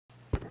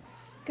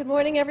Good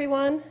morning,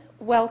 everyone.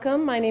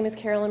 Welcome. My name is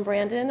Carolyn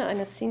Brandon. I'm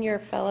a Senior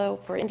Fellow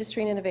for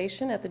Industry and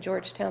Innovation at the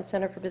Georgetown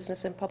Center for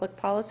Business and Public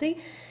Policy.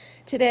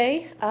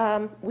 Today,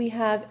 we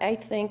have, I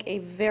think, a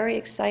very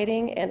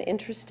exciting and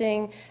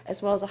interesting,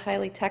 as well as a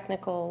highly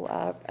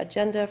technical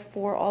agenda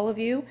for all of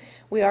you.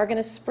 We are going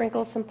to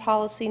sprinkle some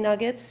policy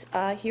nuggets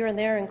here and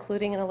there,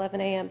 including an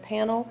 11 a.m.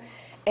 panel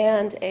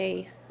and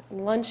a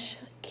lunch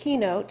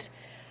keynote.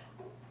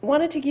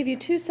 Wanted to give you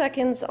 2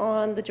 seconds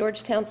on the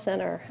Georgetown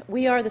Center.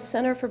 We are the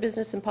Center for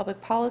Business and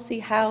Public Policy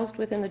housed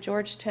within the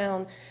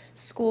Georgetown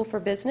School for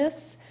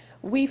Business.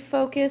 We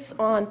focus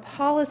on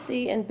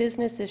policy and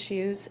business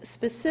issues,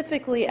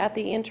 specifically at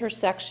the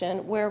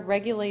intersection where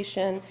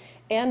regulation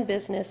and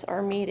business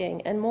are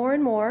meeting. And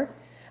more,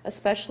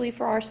 especially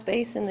for our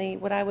space in the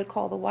what I would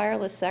call the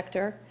wireless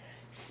sector,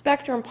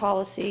 spectrum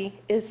policy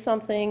is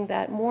something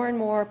that more and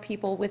more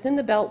people within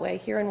the Beltway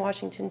here in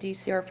Washington,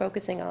 D.C. are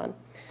focusing on.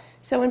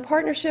 So in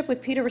partnership with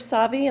Peter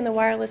Rasavi and the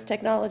Wireless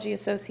Technology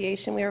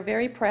Association, we are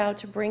very proud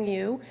to bring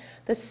you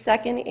the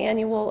second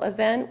annual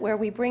event where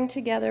we bring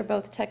together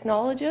both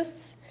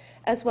technologists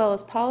as well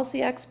as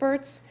policy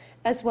experts,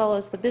 as well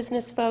as the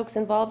business folks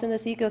involved in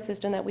this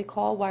ecosystem that we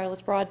call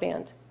wireless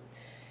broadband.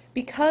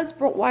 Because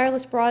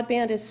wireless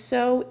broadband is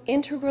so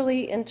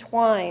integrally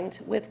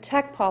entwined with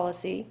tech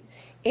policy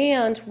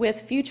and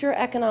with future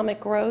economic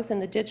growth in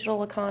the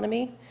digital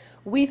economy,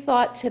 we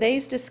thought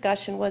today's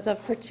discussion was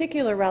of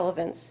particular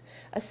relevance,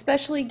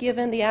 especially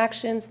given the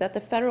actions that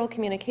the Federal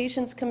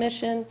Communications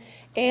Commission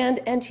and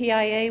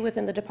NTIA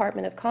within the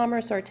Department of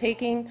Commerce are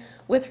taking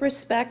with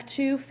respect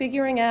to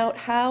figuring out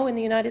how in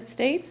the United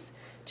States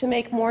to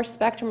make more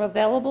spectrum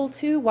available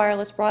to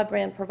wireless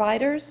broadband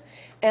providers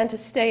and to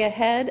stay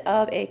ahead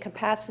of a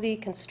capacity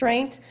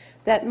constraint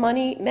that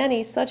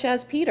many, such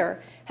as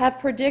Peter, have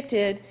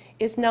predicted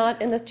is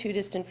not in the too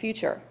distant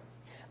future.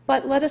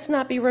 But let us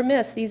not be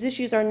remiss, these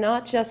issues are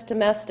not just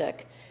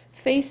domestic.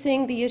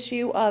 Facing the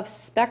issue of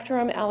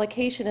spectrum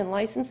allocation and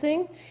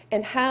licensing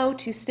and how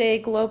to stay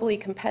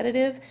globally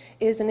competitive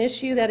is an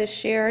issue that is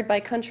shared by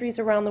countries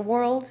around the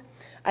world.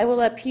 I will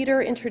let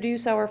Peter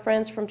introduce our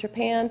friends from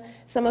Japan,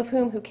 some of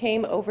whom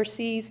came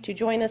overseas to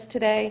join us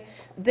today.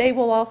 They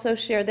will also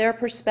share their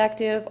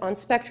perspective on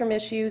spectrum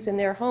issues in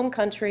their home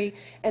country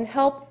and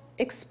help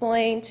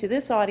explain to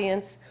this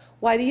audience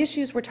why the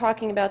issues we're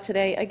talking about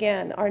today,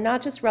 again, are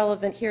not just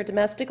relevant here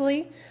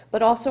domestically,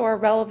 but also are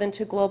relevant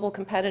to global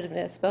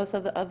competitiveness, both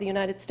of the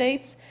United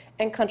States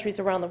and countries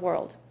around the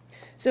world.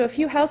 So a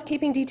few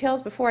housekeeping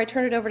details before I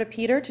turn it over to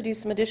Peter to do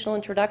some additional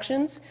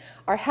introductions.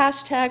 Our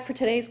hashtag for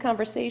today's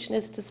conversation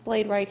is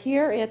displayed right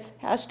here. It's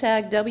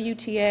hashtag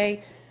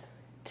WTA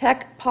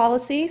Tech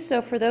Policy.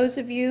 So for those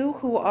of you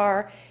who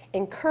are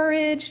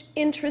encouraged,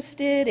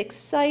 interested,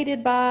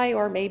 excited by,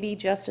 or maybe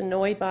just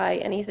annoyed by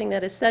anything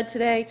that is said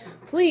today,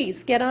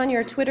 please get on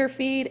your Twitter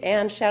feed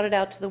and shout it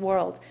out to the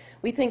world.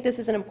 We think this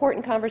is an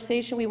important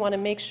conversation. We want to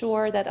make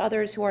sure that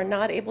others who are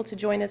not able to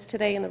join us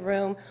today in the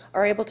room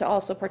are able to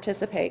also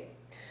participate.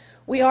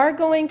 We are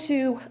going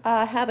to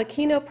have a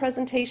keynote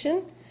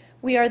presentation.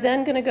 We are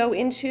then going to go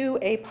into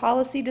a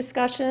policy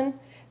discussion.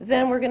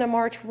 Then we're going to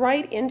march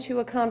right into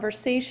a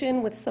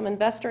conversation with some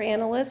investor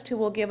analysts who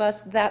will give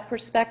us that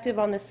perspective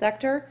on the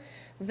sector.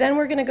 Then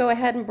we're going to go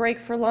ahead and break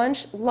for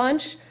lunch.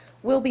 Lunch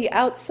will be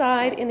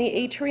outside in the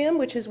atrium,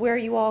 which is where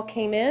you all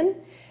came in.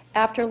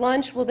 After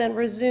lunch, we'll then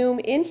resume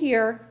in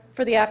here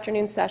for the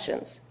afternoon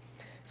sessions.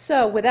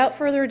 So without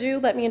further ado,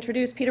 let me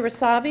introduce Peter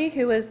Rasavi,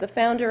 who is the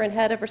founder and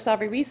head of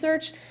Rasavi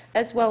Research,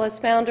 as well as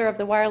founder of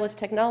the Wireless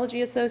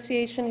Technology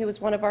Association, who is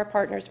one of our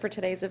partners for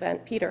today's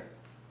event. Peter.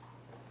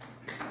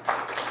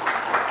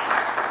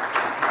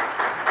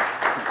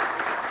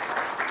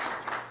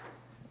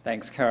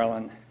 Thanks,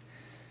 Carolyn.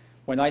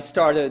 When I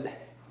started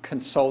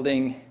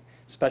consulting,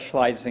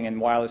 specializing in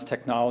wireless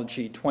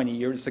technology 20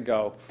 years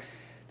ago,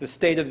 the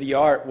state of the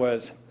art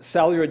was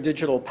cellular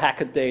digital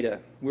packet data.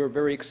 We were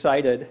very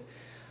excited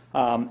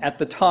at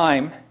the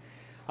time,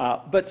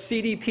 but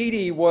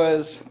CDPD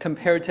was,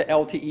 compared to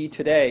LTE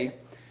today,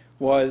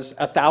 was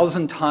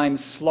 1,000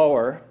 times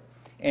slower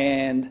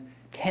and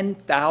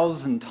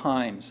 10,000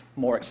 times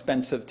more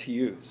expensive to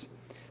use.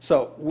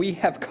 So we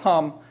have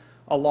come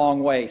a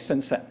long way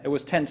since then. It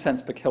was 10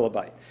 cents per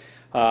kilobyte,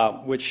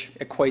 which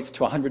equates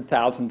to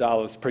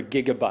 $100,000 per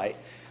gigabyte.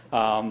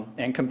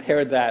 And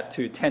compare that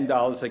to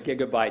 $10 a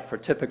gigabyte for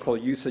typical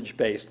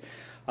usage-based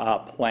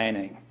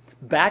planning.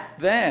 Back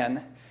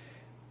then,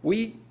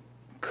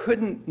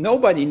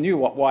 nobody knew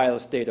what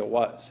wireless data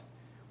was.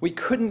 We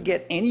couldn't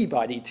get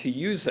anybody to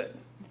use it,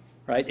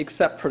 right,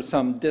 except for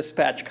some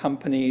dispatch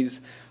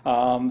companies,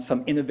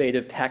 some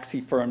innovative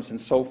taxi firms,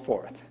 and so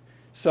forth.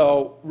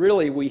 So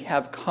really, we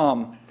have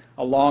come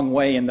a long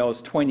way in those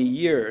 20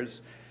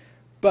 years,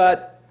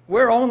 but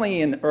we're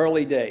only in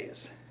early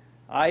days.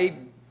 I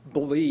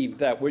believe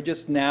that we're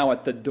just now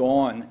at the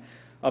dawn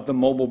of the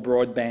mobile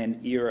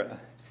broadband era.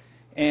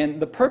 And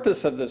the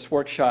purpose of this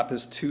workshop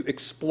is to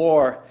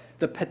explore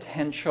the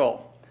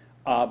potential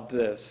of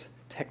this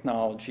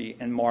technology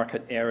and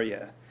market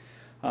area.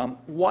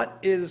 What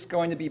is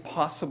going to be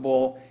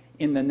possible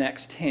in the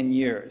next 10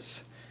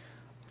 years?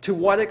 To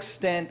what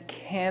extent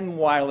can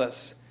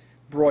wireless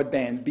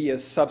broadband be a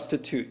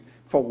substitute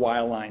for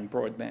wireline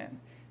broadband?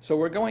 So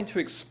we're going to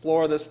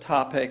explore this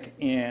topic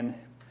in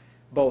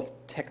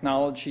both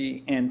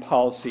technology and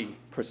policy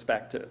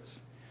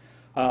perspectives.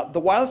 The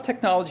Wireless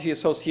Technology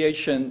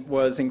Association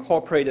was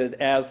incorporated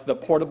as the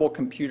Portable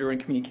Computer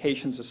and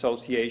Communications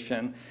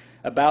Association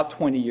about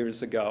 20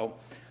 years ago.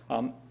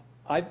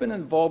 I've been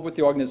involved with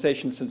the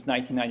organization since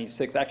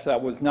 1996. Actually, I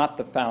was not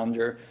the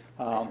founder,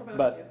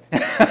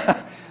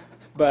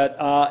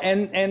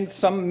 and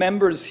some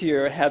members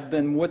here have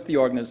been with the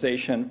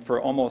organization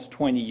for almost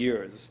 20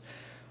 years.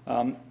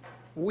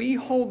 We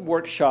hold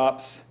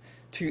workshops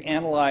to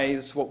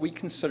analyze what we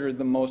consider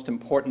the most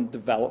important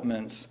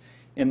developments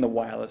in the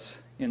wireless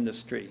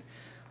industry.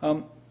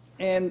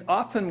 And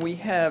often we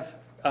have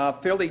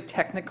fairly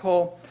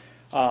technical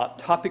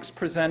topics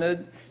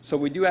presented. So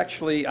we do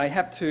actually, I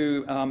have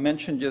to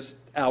mention just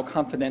our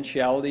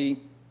confidentiality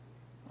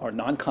or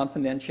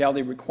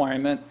non-confidentiality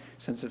requirement,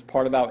 since it's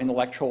part of our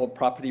intellectual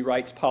property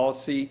rights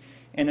policy.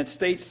 And it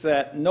states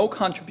that no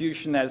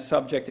contribution that is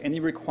subject to any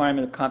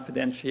requirement of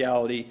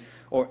confidentiality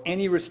or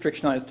any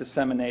restriction on its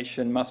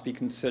dissemination must be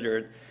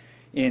considered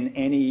in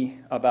any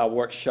of our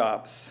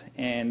workshops,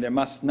 and there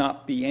must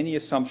not be any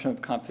assumption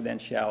of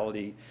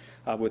confidentiality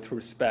with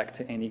respect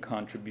to any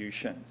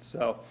contribution.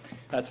 So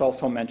that's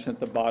also mentioned at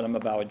the bottom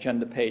of our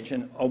agenda page.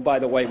 And oh, by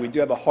the way, we do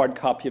have a hard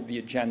copy of the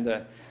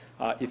agenda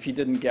if you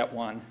didn't get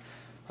one,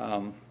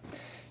 and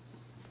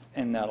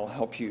that'll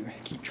help you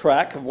keep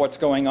track of what's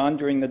going on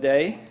during the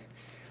day.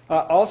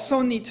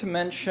 Also need to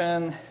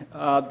mention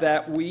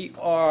that we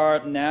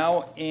are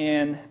now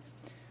in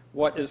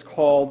what is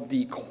called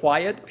the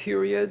quiet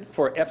period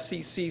for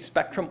FCC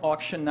Spectrum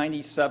Auction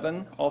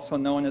 97, also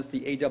known as the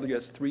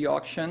AWS-3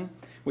 auction,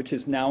 which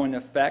is now in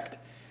effect.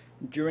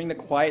 During the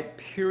quiet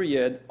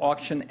period,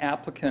 auction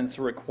applicants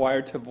are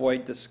required to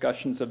avoid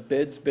discussions of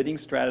bids, bidding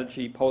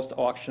strategy,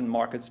 post-auction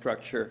market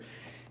structure,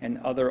 and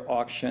other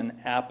auction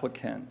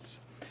applicants,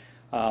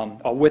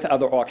 or with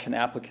other auction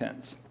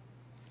applicants.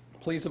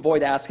 Please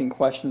avoid asking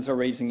questions or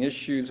raising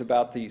issues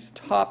about these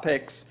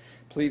topics.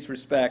 Please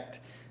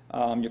respect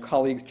your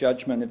colleagues'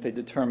 judgment if they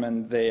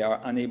determine they are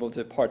unable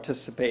to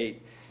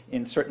participate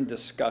in certain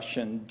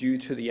discussion due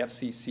to the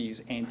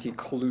FCC's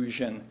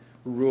anti-collusion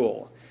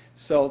rule.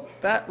 So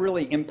that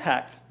really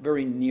impacts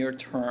very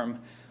near-term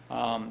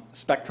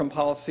spectrum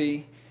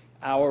policy.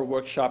 Our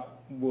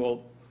workshop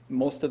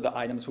most of the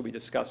items we'll be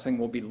discussing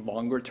will be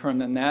longer term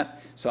than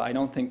that, so I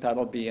don't think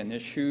that'll be an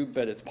issue,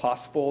 but it's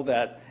possible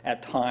that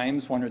at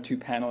times one or two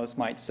panelists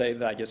might say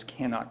that I just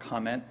cannot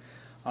comment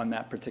on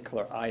that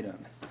particular item.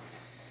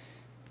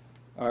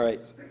 All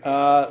right.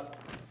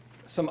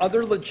 Some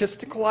other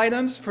logistical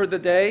items for the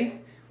day.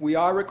 We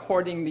are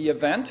recording the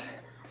event.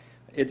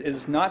 It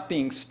is not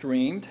being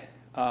streamed,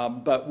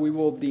 but we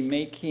will be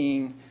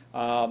making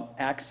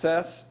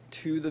access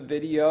to the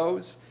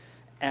videos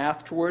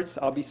afterwards.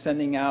 I'll be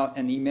sending out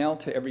an email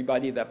to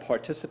everybody that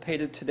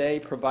participated today,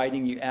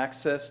 providing you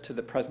access to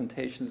the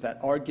presentations that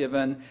are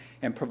given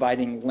and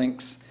providing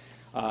links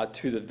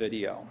to the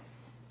video.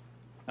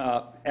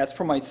 As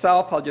for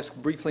myself, I'll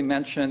just briefly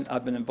mention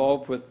I've been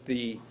involved with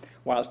the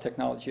Wireless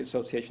Technology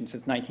Association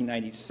since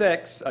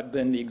 1996. I've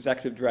been the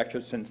executive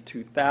director since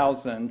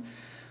 2000.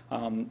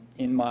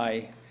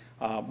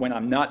 When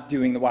I'm not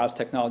doing the Wireless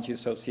Technology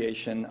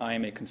Association, I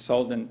am a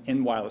consultant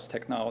in wireless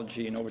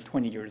technology. In over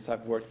 20 years,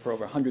 I've worked for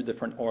over 100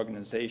 different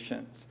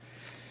organizations.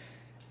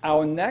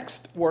 Our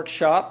next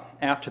workshop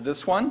after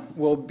this one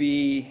will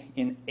be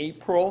in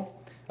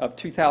April of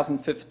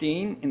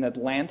 2015 in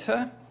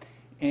Atlanta,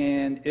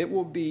 and it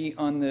will be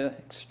on the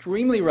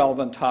extremely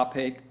relevant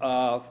topic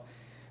of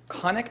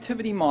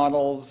connectivity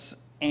models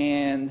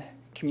and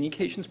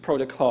communications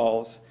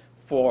protocols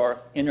for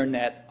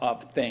Internet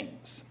of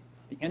Things.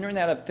 The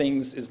Internet of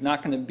Things is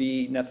not going to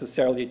be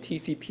necessarily a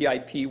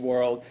TCP/IP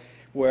world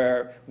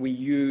where we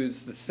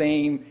use the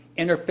same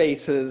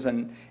interfaces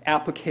and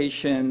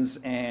applications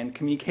and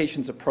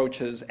communications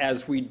approaches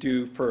as we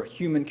do for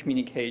human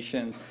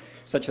communications,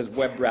 such as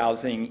web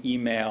browsing,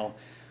 email,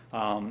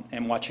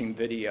 and watching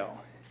video.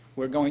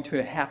 We're going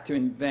to have to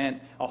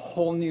invent a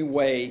whole new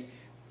way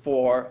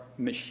for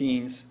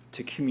machines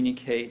to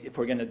communicate if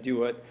we're going to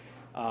do it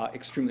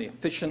extremely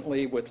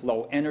efficiently with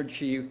low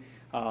energy,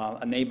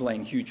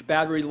 enabling huge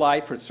battery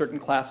life for certain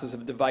classes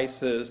of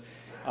devices,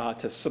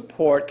 to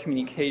support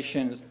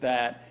communications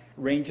that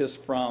ranges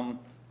from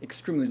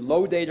extremely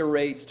low data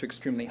rates to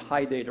extremely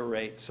high data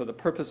rates. So the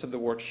purpose of the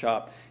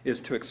workshop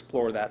is to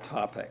explore that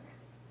topic.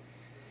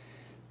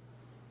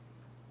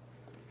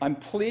 I'm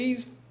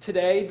pleased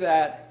today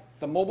that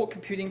the Mobile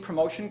Computing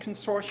Promotion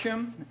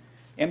Consortium,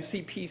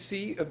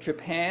 MCPC of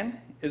Japan,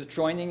 is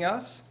joining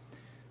us.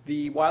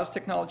 The Wireless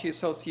Technology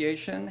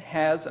Association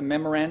has a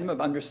memorandum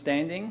of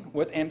understanding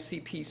with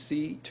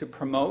MCPC to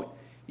promote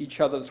each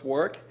other's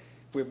work.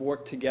 We've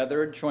worked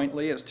together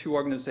jointly as two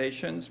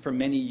organizations for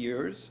many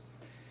years.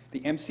 The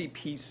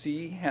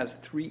MCPC has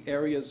 3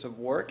 areas of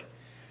work,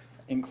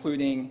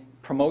 including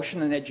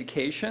promotion and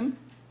education,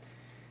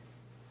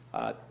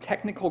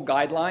 technical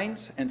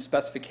guidelines and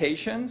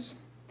specifications,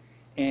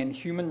 and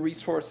human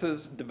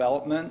resources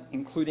development,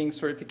 including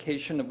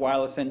certification of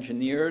wireless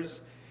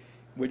engineers,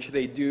 which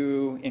they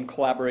do in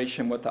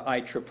collaboration with the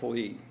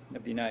IEEE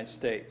of the United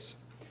States.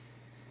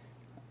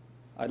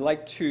 I'd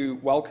like to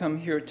welcome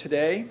here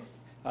today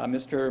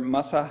Mr.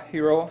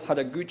 Masahiro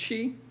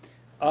Haraguchi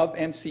of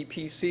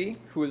MCPC,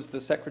 who is the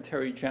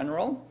Secretary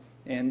General,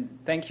 and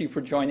thank you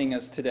for joining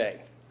us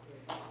today.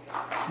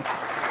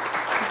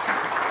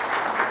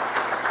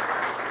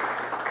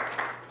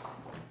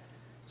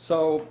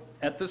 So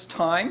at this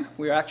time,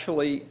 we're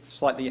actually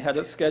slightly ahead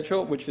of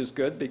schedule, which is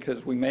good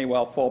because we may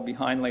well fall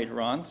behind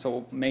later on,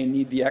 so may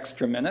need the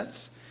extra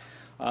minutes.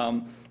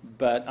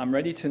 But I'm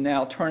ready to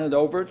now turn it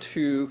over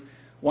to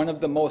one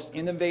of the most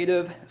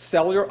innovative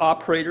cellular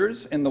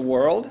operators in the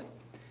world.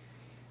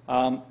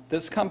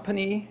 This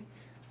company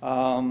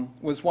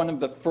was one of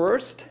the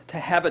first to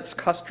have its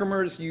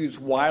customers use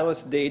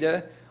wireless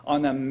data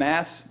on a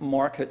mass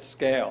market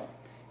scale,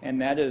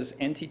 and that is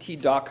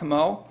NTT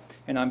DOCOMO.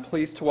 And I'm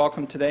pleased to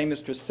welcome today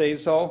Mr.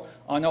 Seizo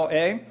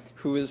Onoe,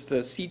 who is the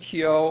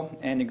CTO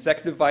and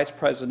Executive Vice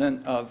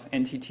President of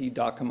NTT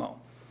DOCOMO.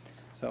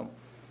 So,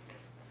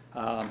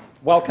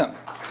 welcome.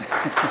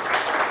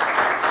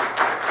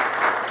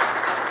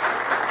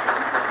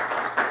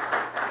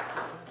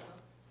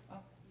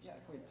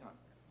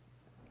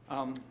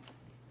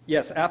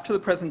 Yes, after the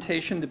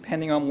presentation,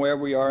 depending on where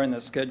we are in the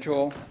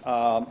schedule,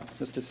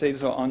 Mr.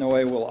 Seizo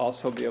Onoe will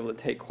also be able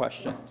to take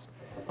questions.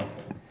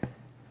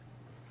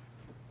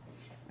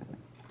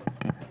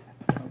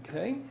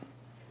 Okay.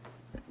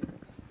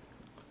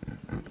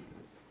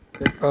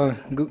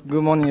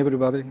 Good morning,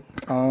 everybody.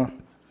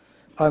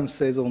 I'm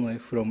Seizo Onoe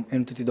from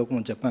NTT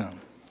DOCOMO Japan.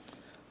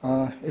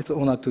 It's an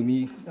honor to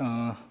me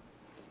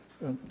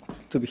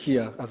to be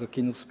here as a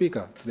keynote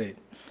speaker today.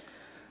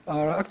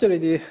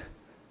 Actually,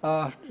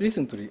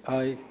 recently,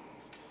 I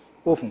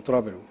often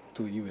travel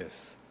to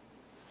US.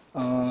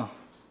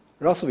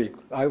 Last week,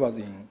 I was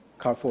in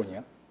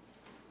California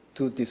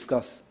to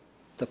discuss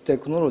the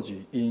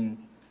technology in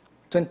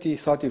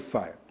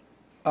 2035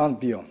 and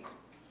beyond.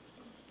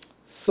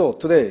 So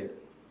today,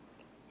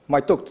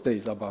 my talk today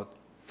is about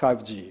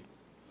 5G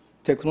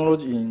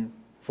technology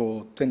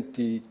for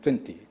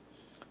 2020,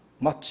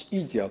 much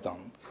easier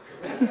than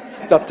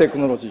that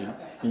technology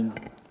in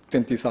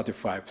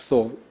 2035.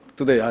 So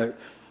today,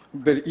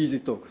 very easy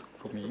talk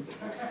for me.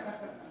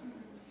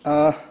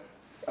 I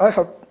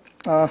have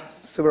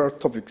several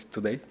topics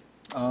today.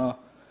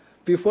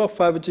 Before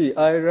 5G,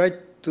 I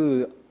like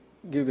to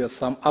give you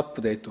some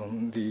update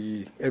on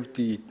the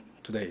LTE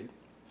today.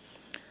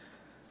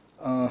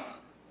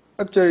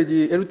 Actually,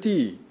 the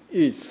LTE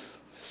is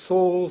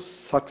so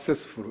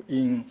successful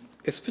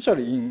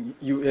especially in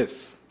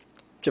US,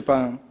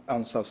 Japan,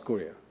 and South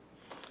Korea.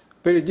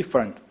 Very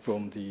different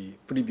from the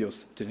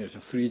previous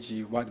generation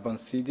 3G wideband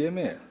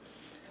CDMA.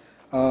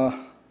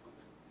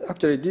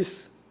 Actually,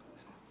 this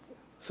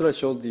slide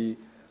shows the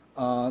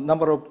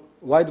number of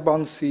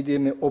wideband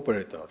CDMA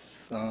operators.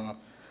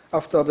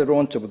 After the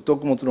launch of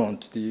DOCOMO's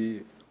launch,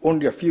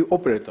 only a few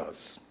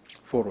operators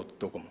followed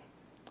DOCOMO.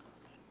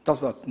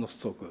 That was not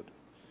so good.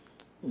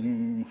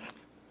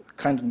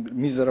 Kind of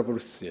miserable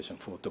situation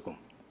for DOCOMO.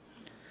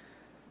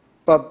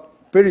 But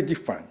very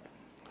different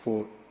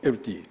for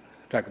LTE,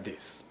 like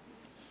this.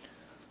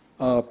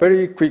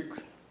 Very quick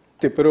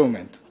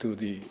deployment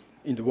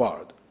in the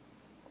world.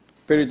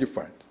 Very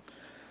different.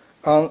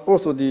 And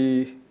also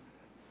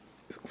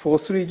for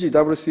 3G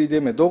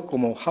WCDMA,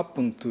 DOCOMO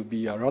happened to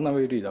be a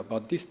runaway leader,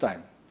 but this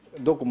time,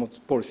 DOCOMO's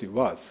policy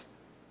was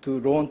to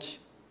launch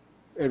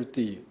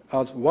LTE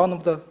as one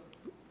of the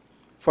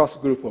first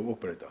group of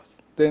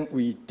operators. Then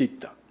we did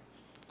that.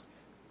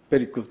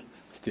 Very good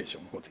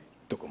situation for the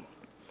DOCOMO.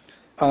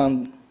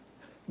 And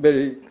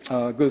very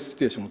good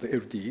situation for the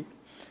LTE.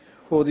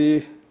 For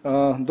the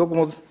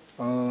DOCOMO's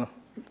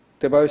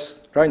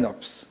device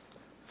lineups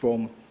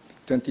from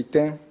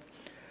 2010,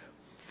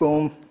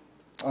 from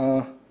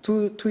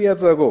 2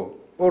 years ago,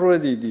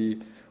 already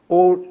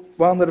all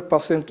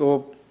 100%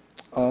 of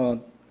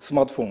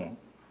smartphone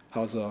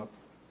has a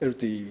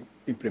LTE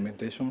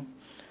implementation.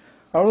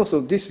 And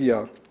also this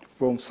year,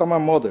 from summer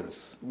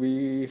models,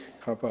 we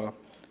have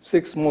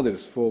 6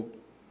 models for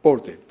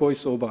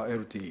voice over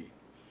LTE.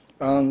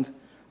 And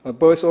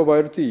voice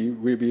over LTE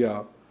will be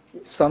a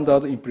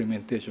standard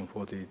implementation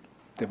for the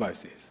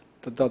devices.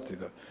 That is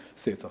the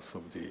status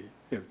of the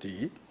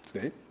LTE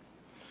today.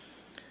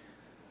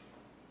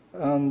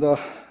 And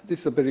this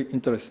is a very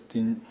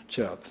interesting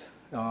chart.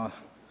 I'm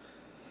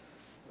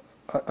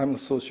not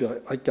so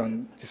sure I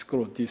can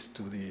disclose this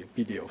to the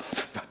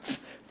videos, but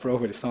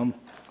probably some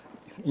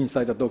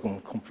inside the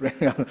DOCOMO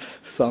complain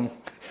some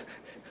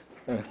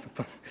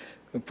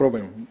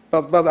problem.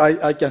 But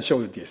I can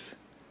show you this.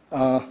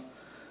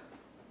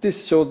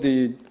 This shows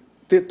the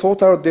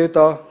total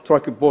data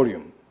traffic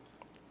volume.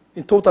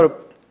 In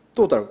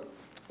total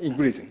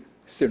increasing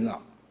still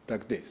now,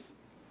 like this.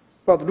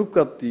 But look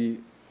at the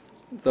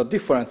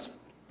difference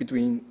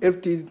between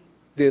LTE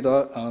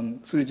data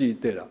and 3G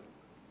data.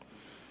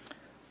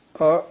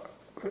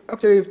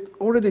 actually,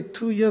 already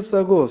 2 years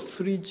ago,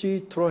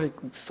 3G traffic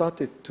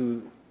started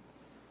to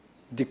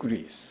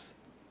decrease.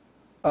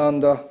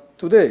 And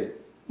today,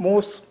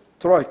 most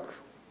traffic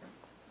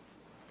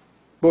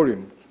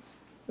volume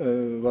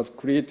is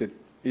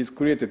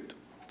created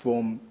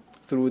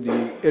through the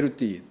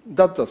LTE.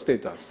 That's the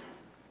status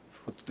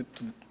for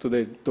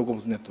today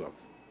DOCOMO's network.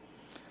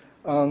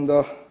 And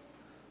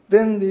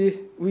then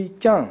we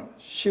can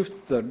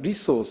shift the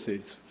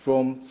resources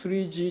from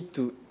 3G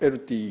to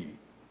LTE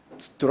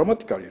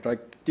dramatically,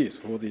 like this,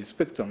 for the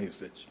spectrum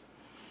usage.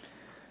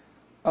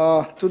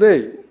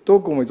 Today,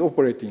 DOCOMO is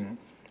operating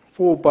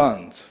 4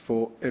 bands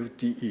for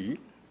LTE.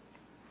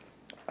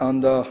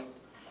 And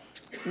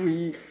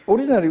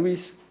originally,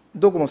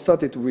 DOCOMO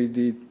started with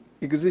the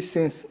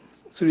existing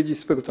 3G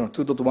spectrum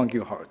 2.1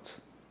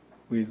 gigahertz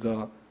with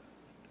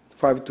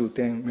 5 to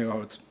 10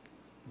 megahertz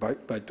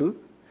by 2.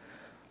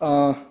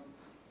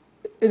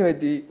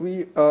 Anyway,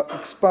 we are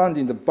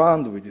expanding the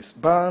bandwidth,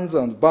 bands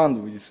and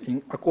bandwidth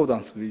in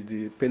accordance with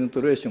the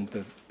penetration of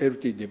the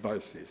LTE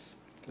devices,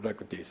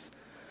 like this.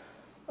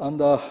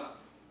 And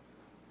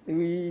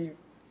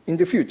in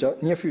the future,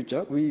 near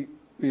future, we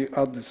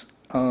add this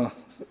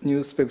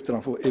new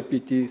spectrum for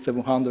APT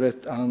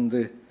 700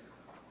 and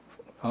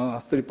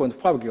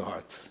 3.5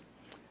 gigahertz.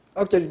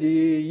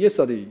 Actually,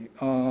 yesterday,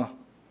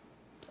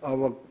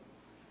 our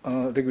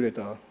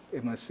regulator,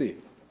 MIC,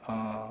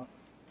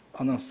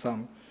 announced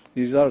some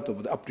result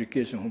of the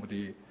application of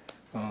the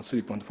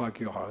 3.5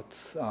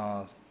 gigahertz,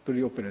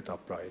 3 operator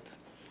applied.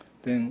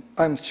 Then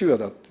I'm sure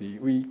that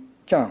we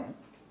can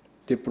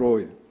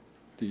deploy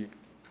the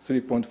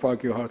 3.5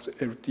 gigahertz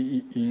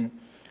LTE in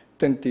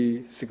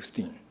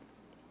 2016.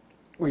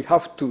 We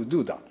have to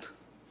do that.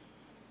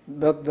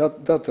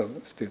 That's the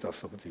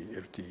status of the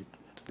LTE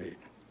today.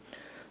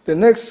 The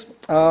next,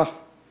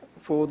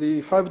 for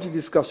the 5G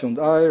discussion,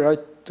 I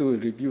like to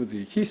review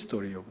the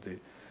history of the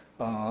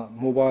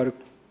mobile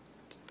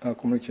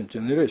communication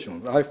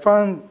generations. I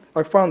found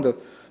a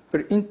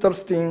very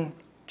interesting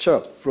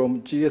chart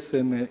from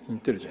GSMA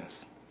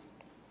Intelligence.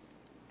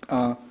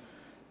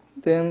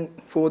 Then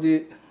for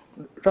the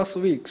last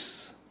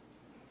week's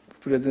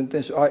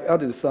presentation, I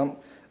added some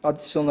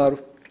additional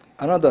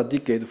another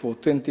decade for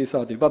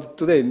 2030. But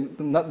today,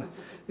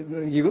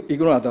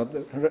 ignore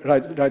that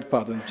right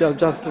part.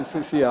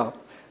 Just see our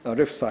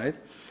left side.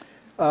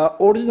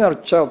 Original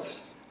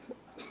charts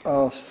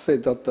say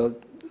that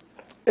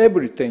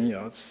every 10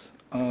 years,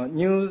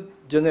 new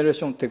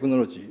generation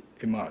technology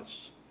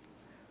emerges.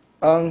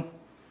 And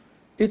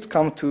it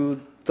comes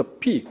to the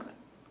peak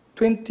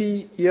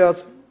 20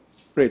 years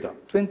later,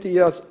 20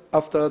 years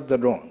after the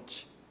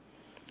launch.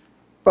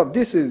 But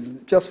this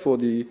is just for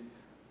the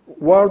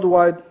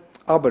worldwide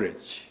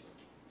average.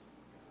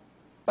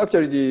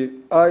 Actually,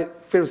 I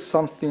feel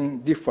something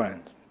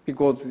different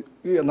because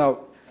we are now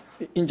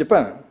in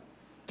Japan.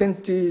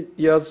 20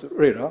 years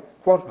later,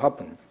 what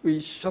happened?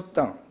 We shut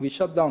down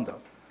the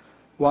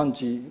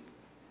 1G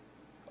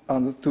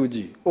and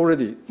 2G.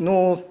 Already,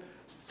 no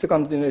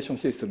second generation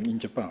system in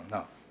Japan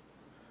now.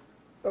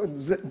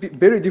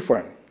 Very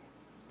different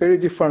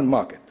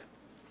market.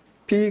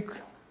 Peak,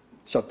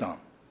 shutdown.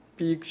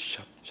 Peak,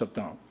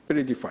 shutdown.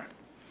 Very different.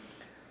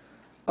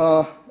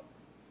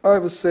 I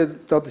would say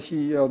that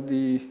here,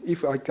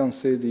 if I can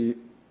say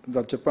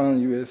that Japan,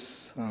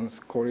 US, and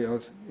Korea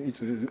is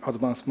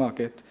advanced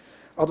market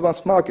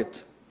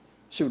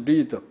should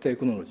lead the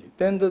technology.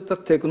 Then the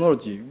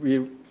technology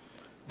will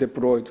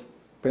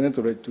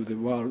penetrate to the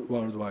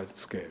worldwide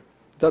scale.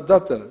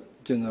 That's a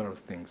general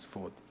things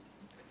for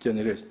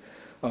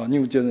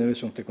new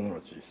generation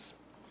technologies.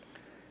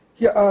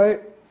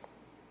 Here,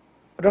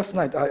 last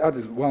night I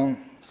added one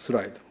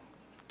slide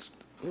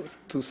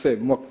to say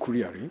more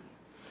clearly.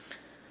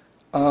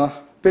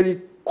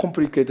 Very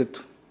complicated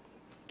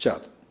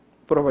chart.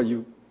 Probably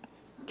you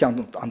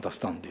cannot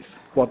understand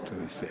this, what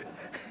we said.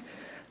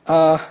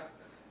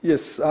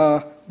 Yes,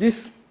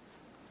 this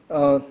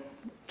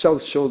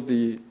chart shows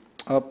the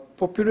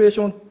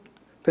population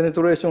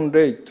penetration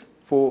rate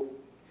for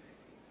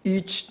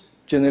each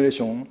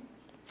generation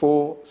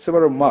for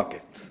several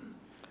markets.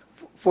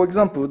 For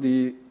example,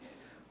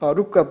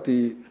 look at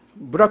the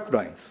black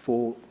lines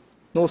for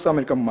North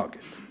American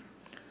market.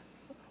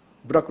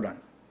 Black line.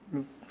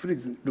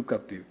 Please look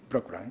at the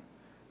black line.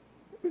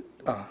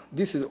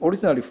 This is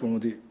originally from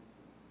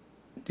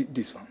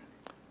this one.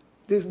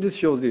 This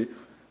shows the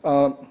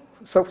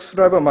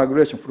subscriber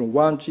migration from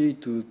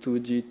 1G to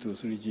 2G to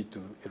 3G to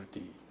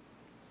LTE.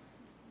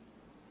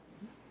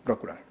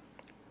 Black line.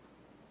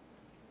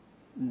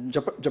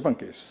 Japan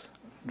case,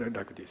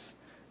 like this.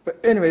 But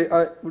anyway,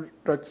 I would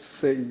like to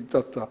say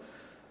that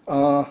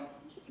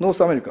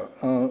North America,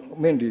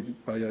 mainly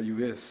by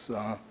US,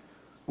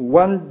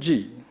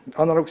 1G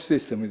analog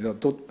system is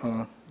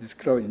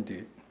described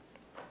in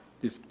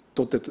this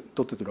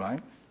dotted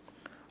line.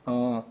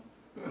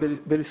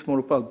 Very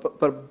small part,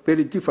 but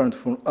very different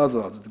from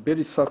others.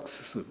 Very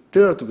successful,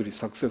 relatively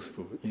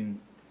successful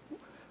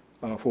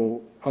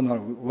for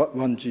analog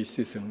 1G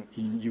system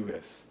in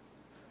US.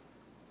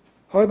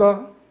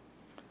 However,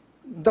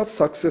 that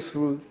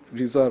successful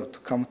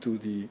result come to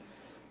the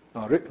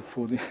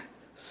for the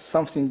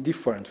something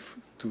different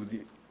to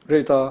the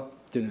later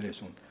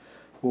generation.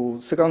 For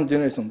second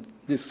generation,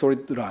 this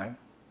solid line,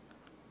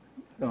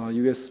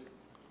 US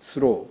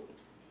slow,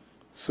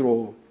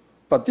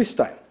 but this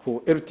time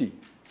for LT,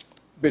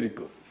 very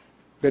good,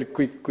 very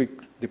quick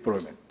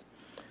deployment.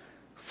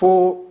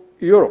 For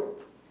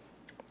Europe,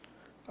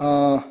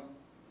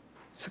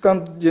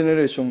 second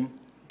generation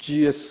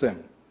GSM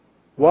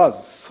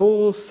was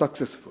so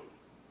successful.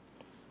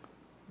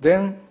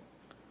 Then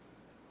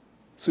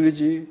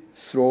 3G,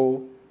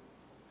 slow,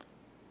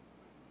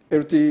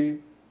 LTE,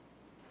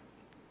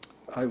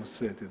 I would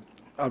say that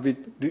a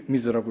bit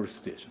miserable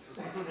situation.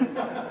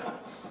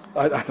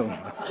 I don't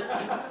know.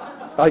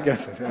 I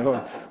guess,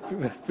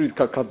 please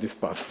cut this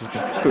part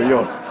to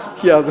yours.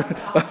 Here,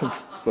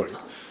 sorry.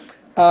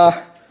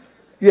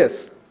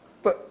 Yes,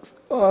 but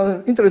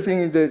interesting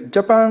is that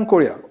Japan,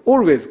 Korea,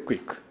 always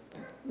quick.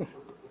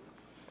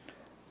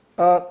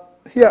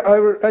 Here, I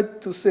would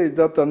like to say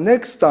that the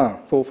next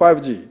time for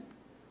 5G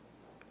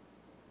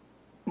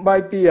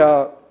might be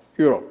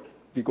Europe,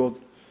 because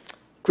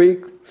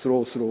quick,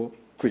 slow,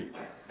 quick.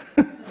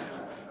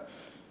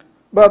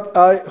 But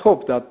I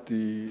hope that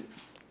the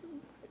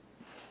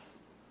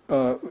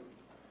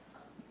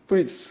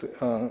please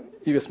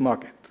US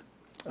market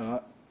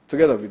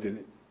together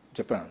with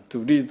Japan to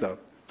lead the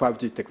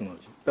 5G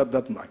technology.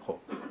 That's my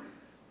hope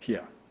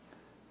here.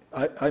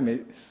 I may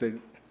say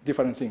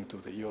different thing to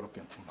the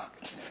European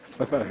market.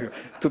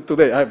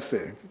 Today I've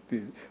said,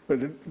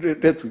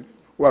 let's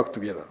work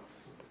together.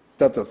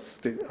 That's a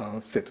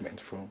statement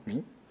from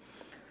me.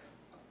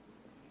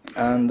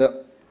 And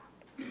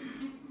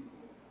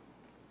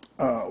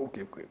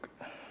okay.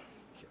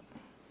 Here.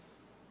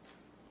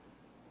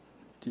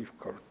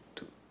 Difficult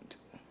to.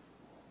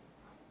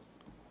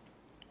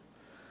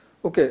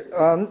 Okay,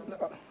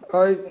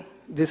 I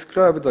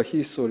described the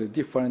history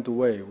different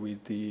way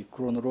with the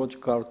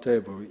chronological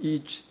table.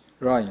 Each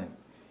line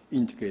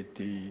indicates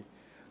the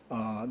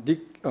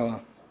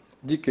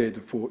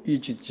decade for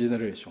each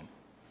generation.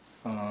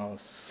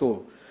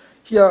 So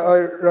here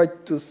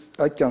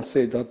I can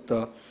say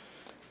that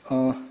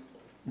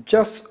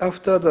just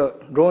after the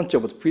launch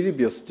of the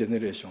previous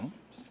generation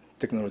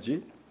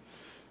technology,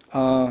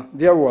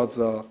 there was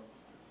a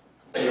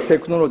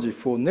technology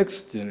for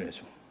next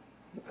generation.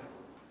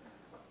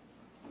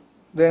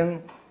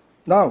 Then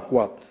now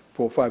what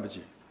for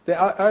 5G? Then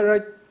I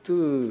like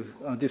to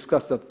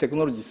discuss the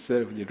technology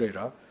itself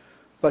later,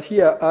 but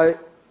here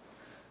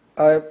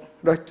I'd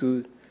like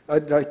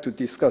to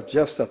discuss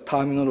just the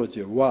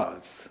terminology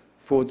words,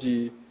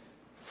 4G,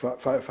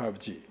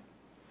 5G.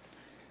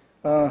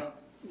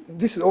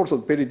 This is also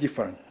very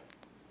different.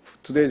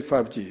 Today's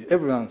 5G,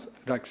 everyone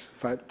likes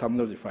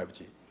terminology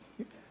 5G,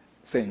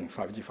 saying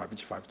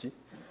 5G.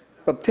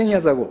 But 10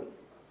 years ago,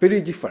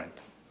 very different.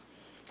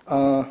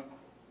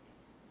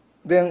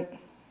 Then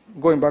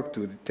going back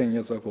to 10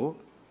 years ago,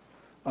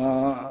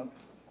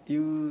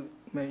 you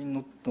may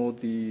not know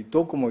the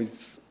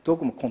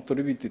DOCOMO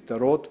contributed a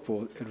lot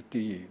for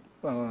LTE.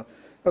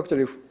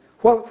 Actually,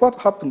 what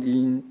happened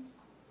in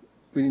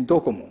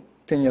DOCOMO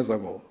 10 years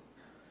ago?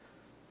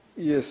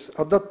 Yes,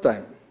 at that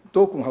time,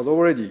 DOCOMO has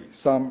already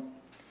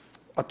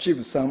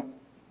achieved some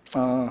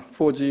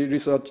 4G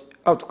research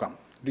outcome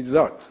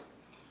result.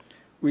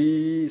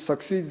 We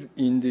succeeded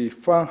in the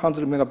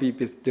 100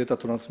 megabps data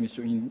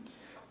transmission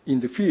in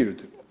the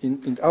field, in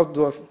the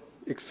outdoor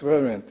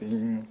experiment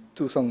in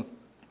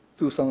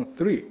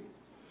 2003,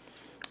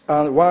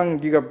 and 1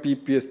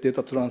 gigabps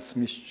data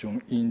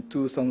transmission in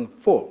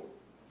 2004.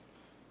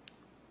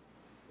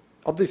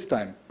 At this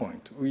time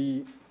point,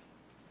 we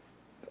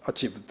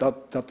achieved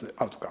that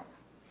outcome.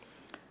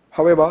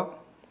 However,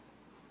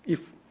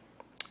 if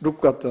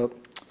look at the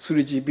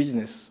 3G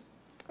business,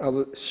 as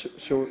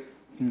shown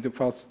in the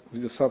first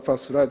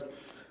slide,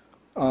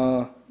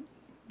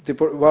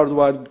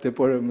 worldwide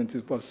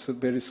deployment was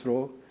very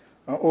slow.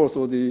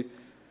 Also, the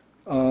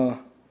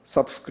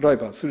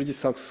 3G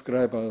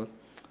subscriber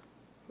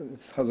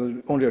has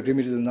only a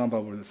limited number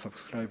of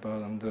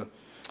subscribers, and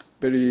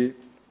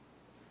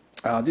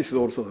this is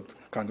also a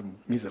kind of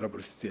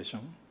miserable situation.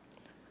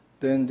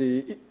 Then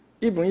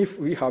even if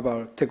we have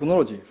a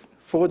technology,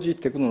 4G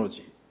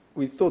technology,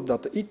 we thought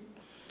that it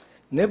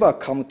never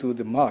come to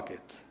the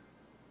market.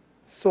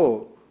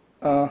 So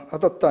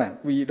at that time,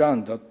 we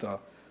learned that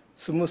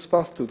smooth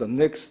path to the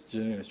next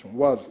generation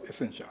was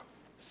essential.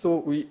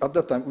 So at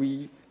that time,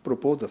 we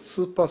proposed a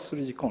super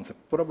 3G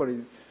concept.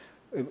 Probably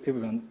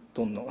everyone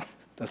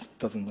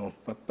doesn't know,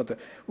 but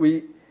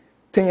we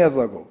 10 years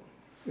ago,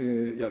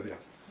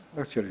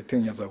 actually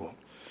 10 years ago,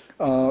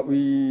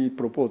 we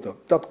proposed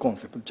that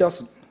concept,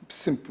 just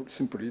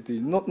simply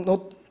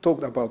not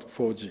talk about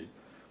 4G.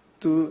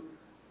 To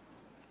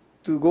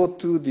go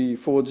to the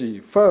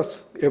 4G,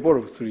 first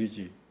evolve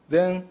 3G,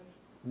 then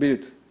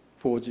build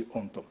 4G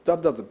on top.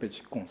 That's the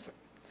basic concept.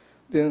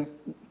 Then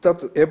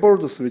that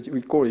evolved 3G,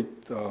 we call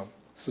it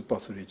super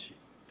 3G.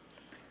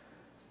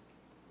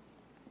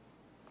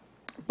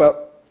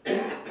 But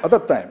at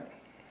that time,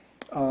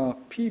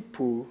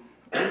 people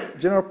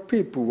general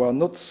people were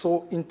not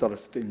so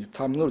interested in the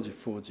terminology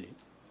 4G.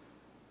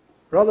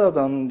 Rather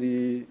than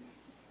the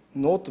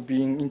not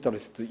being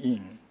interested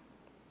in,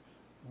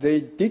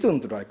 they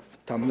didn't like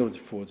terminology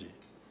 4G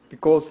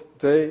because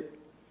they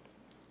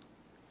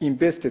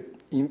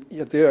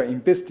are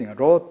investing a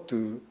lot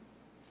to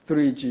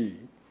 3G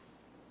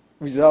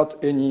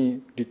without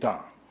any return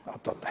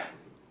at that time.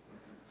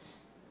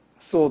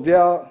 So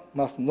there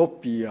must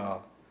not be a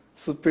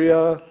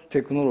superior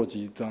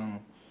technology than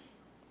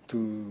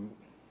to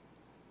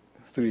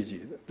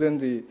 3G. Then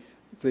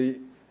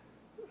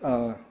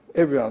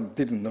everyone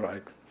didn't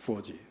like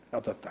 4G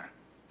at that time.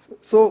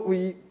 So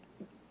we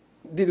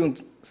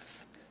didn't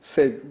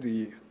say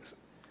the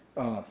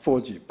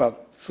 4G,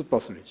 but super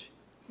 3G.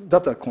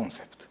 That's a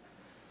concept.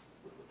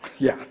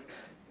 Yeah,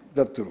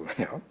 that's true.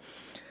 Yeah.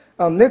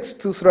 Next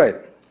two slides.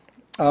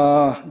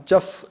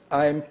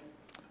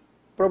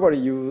 Probably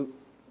you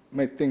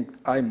may think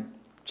I'm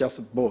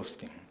just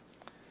boasting.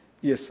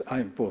 Yes,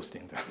 I'm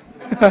boasting.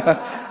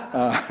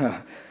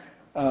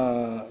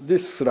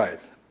 This slide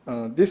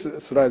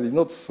is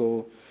not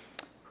so.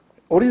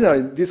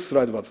 Originally, this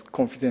slide was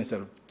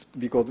confidential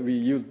because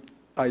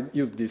I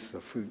used this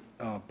for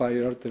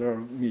bilateral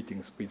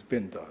meetings with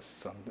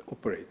vendors and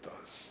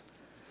operators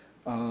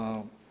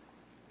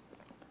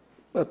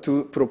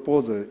to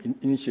propose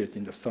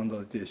initiating the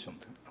standardization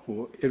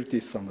for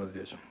LTE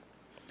standardization.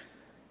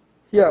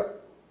 Yeah,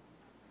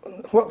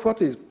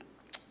 what is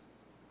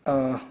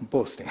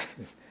boasting?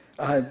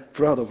 I'm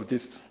proud of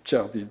this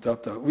chart. Is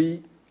that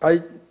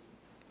I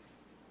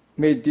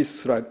made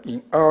this slide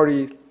in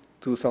early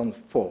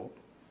 2004,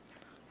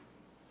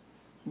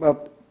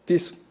 but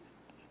this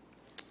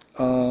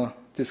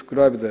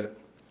described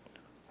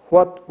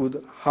what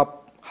would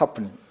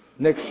happen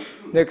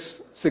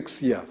next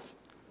 6 years.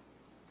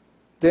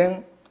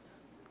 Then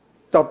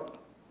that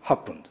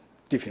happened,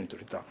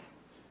 definitely, that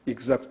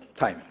exact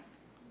timing.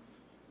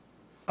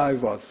 I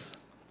was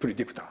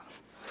predictor,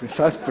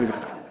 precise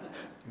predictor.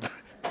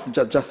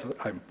 just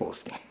I'm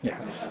posting, yeah.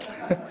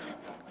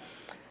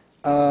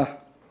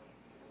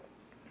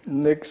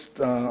 Next,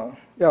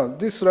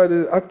 this slide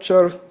is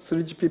actual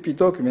 3GPP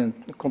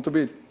document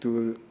contribute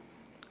to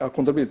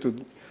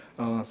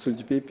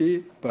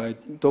 3GPP by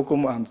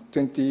DOCOMO and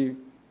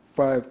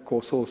 25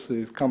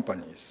 co-sources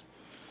companies.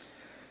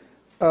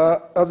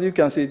 As you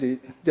can see,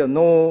 there are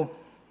no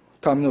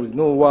terminology,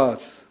 no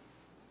words,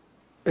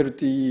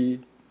 LTE,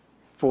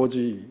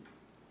 4G.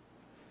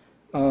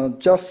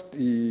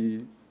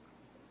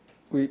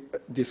 We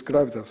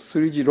described the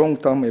 3G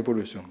long-term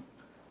evolution.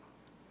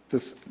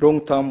 This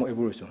long-term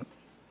evolution,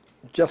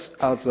 just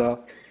as a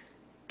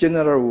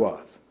general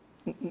words,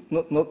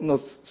 not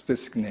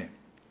specific name.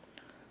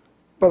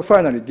 But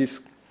finally,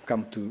 this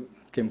came to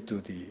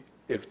the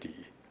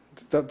LTE.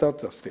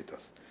 That's the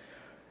status.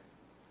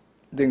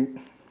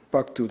 Then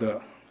back to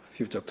the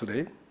future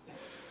today.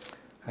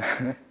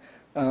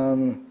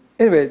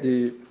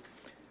 Anyway,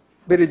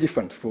 very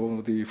different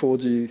for the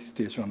 4G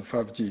station and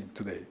 5G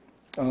today.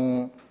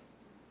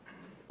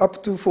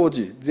 Up to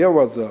 4G, there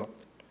was a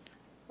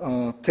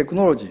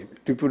technology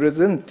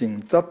representing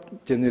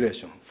that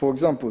generation. For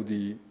example,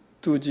 the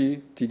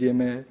 2G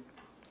TDMA,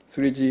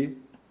 3G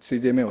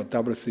CDMA or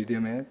double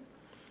CDMA,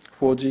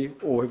 4G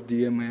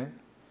OFDMA,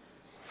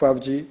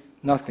 5G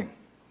nothing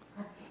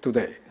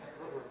today.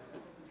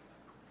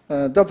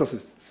 That's the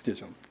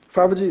situation.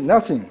 5G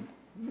nothing,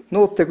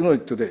 no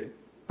technology today,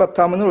 but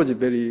terminology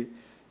very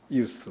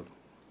useful.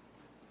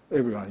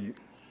 Everyone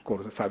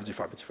calls it 5G,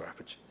 5G,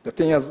 5G.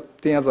 10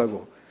 years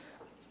ago,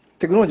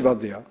 technology was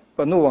there,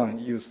 but no one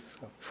used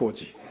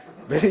 4G.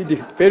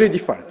 Very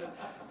different.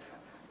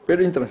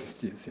 Very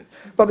interesting.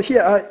 But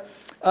here,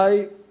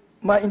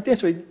 my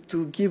intention is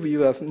to give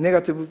you a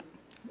negative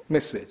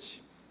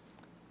message.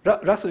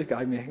 Last week,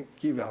 I may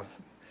give us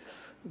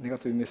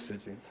negative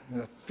messages.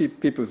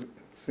 People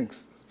think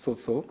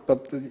so,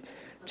 but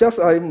just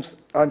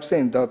I'm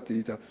saying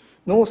that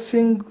no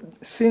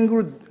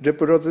single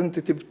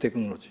representative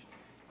technology.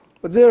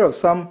 But there are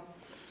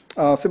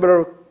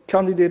several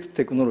candidate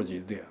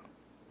technologies there.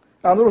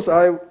 And also,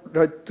 I would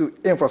like to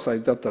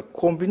emphasize that the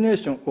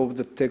combination of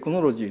the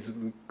technologies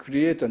will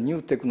create a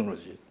new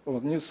technologies or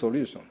new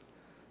solutions.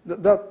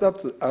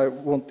 That I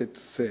wanted to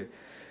say.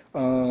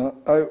 I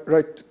would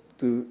like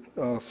to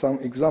some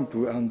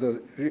example and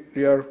the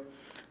real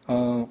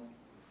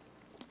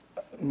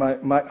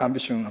my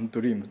ambition and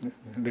dream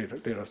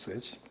later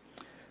stage.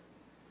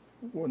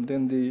 And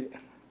then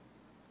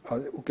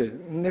okay.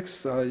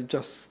 Next, I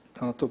just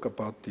talk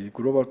about the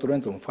global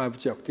trend on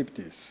 5G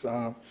activities.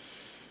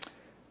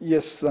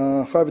 Yes,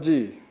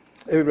 5G.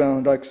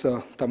 Everyone likes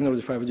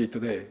terminology 5G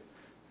today.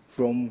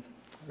 From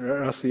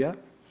last year,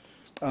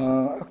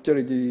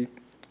 actually,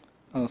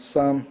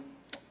 some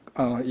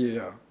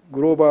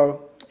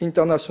global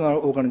international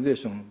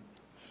organization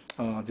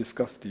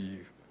discussed the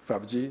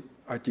 5G,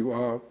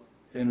 ITUR,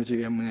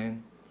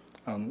 NGMN,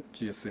 and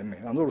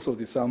GSMA, and also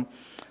some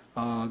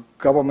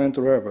government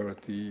level,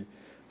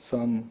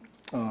 some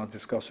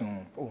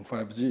discussion on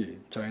 5G,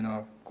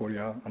 China,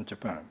 Korea, and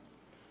Japan.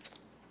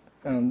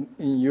 And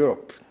in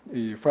Europe,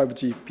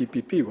 5G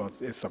PPP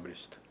was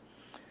established.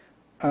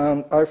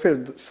 And I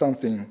felt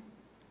something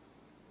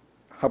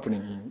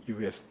happening in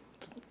US.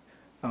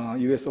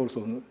 US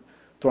also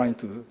trying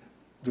to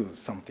do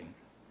something,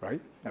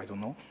 right? I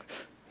don't know.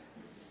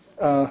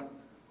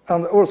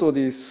 And also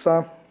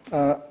some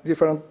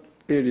different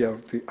area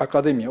of the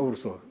academia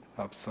also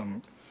have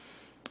some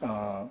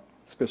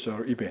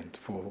special event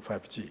for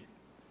 5G.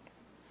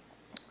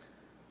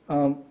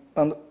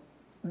 And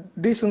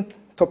recent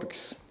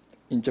topics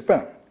in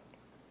Japan.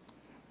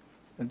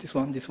 And this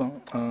one.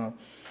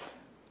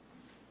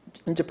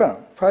 In Japan,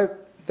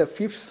 the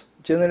 5th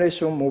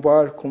generation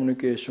mobile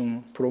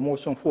communication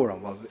promotion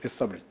forum was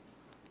established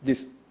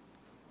this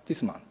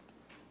month.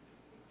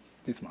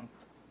 This month.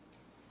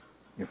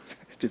 Yes,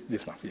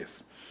 this month,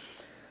 yes.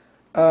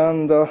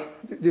 And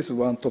this is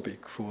one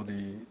topic for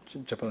the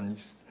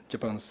Japan's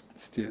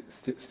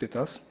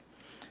status.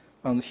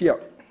 And here,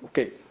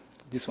 okay,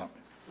 this one.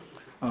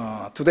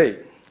 Today,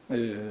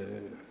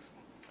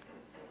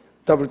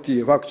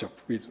 WTA workshop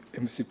with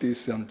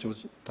MCPS and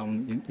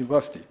Georgetown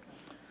University.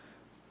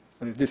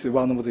 This is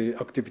one of the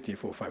activity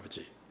for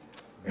 5G.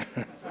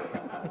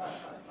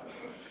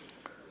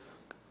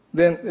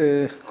 Then,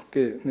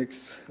 okay,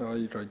 next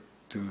I'd like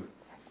to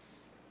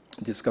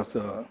discuss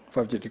the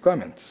 5G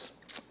requirements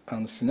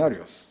and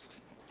scenarios.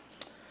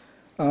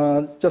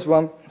 Just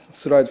one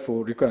slide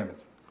for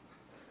requirements.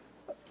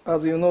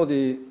 As you know,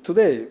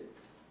 today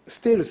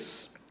still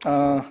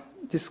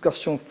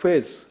discussion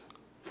phase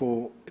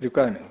for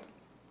requirement,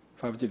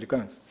 5G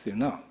requirements still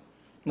now,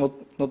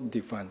 not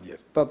defined yet.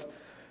 But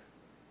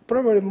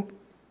probably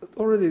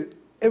already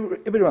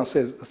everyone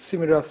says a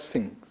similar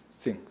thing.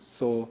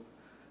 So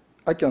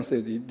I can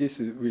say this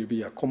will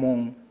be a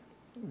common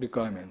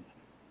requirement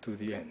to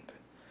the end.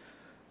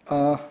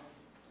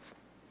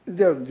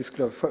 There are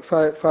described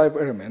five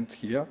elements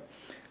here.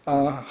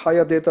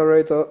 Higher data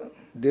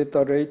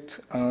rate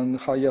and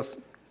higher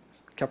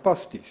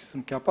capacities.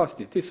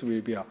 This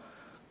will be a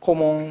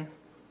common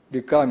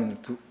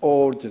requirement to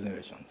all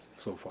generations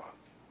so far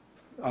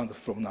and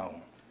from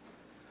now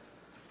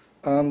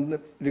on. And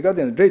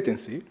regarding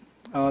latency,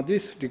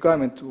 this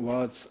requirement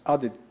was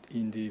added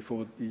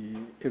for the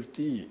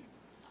LTE.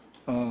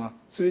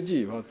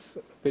 3G was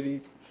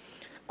very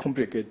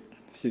complicated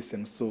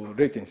system, so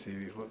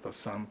latency was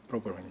some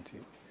problem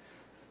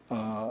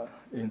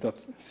in that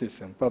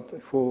system.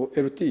 But for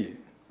LTE,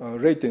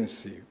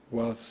 latency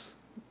was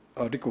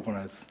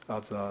recognized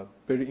as a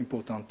very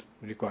important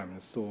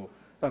requirement. So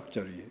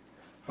actually,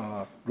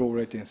 low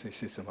latency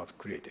system was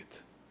created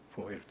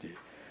for LTE.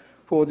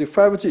 For the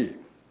 5G,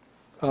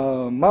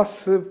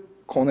 massive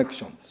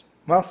connections,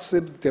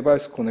 massive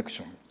device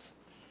connections,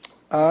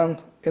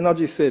 and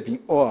energy saving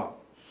or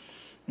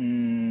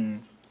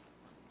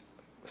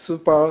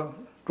super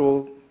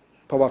low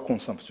power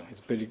consumption is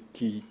very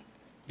key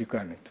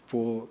requirement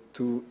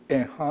to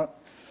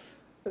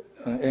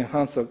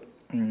enhance the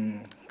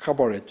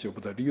coverage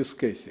of the use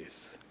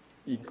cases,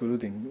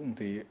 including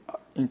the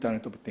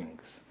Internet of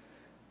Things.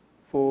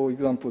 For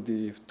example,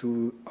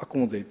 to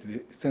accommodate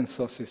the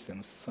sensor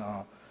systems,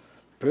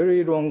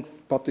 very long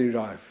battery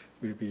life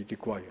will be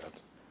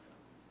required.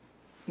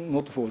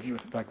 Not for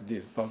like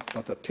this,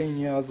 but 10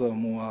 years or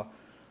more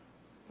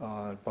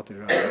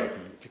battery life will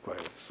be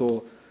required.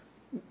 So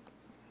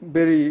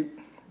very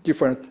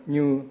different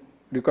new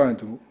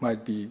requirement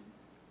might be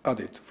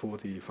added for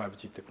the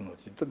 5G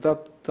technology.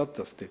 That's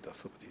the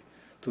status of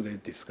today's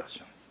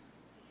discussions.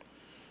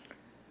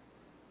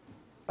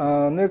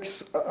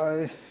 Next,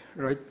 I'd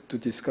like to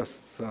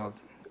discuss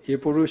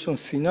evolution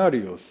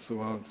scenarios,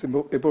 or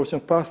evolution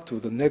path to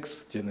the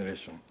next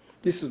generation.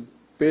 This is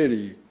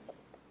very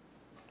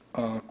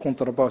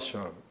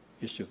controversial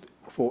issue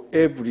for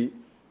every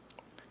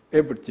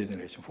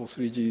generation, for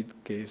 3G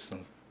case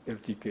and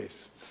LTE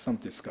case, some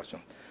discussion.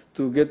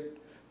 To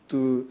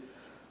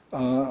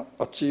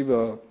achieve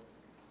a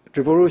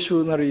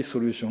revolutionary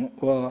solution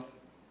or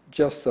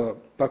just a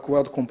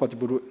backward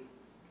compatible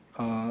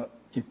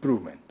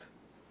improvement,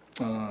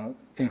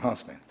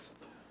 enhancements.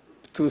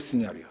 Two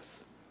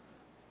scenarios.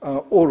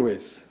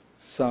 Always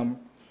some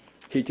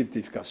heated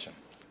discussion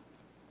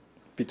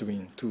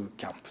between two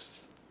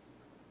camps.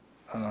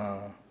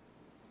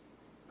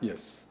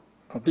 Yes,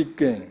 a big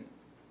gain.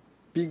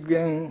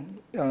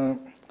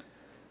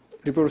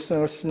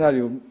 Revolutionary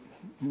scenario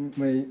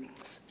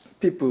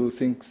people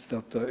think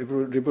that a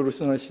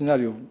revolutionary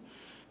scenario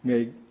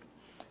may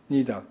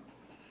need a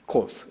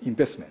cost,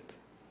 investment,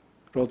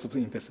 lots of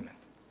investment.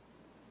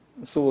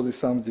 So there's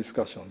some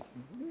discussion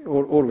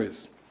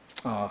always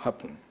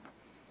happen.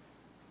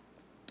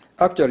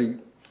 Actually,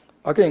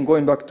 again,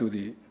 going back to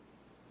the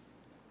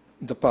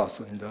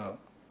past in the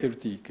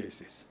LTE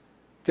cases,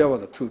 there were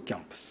the two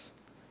camps.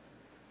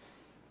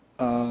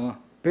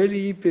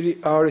 Very, very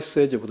early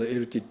stage of the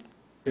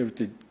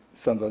LTE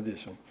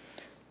standardization.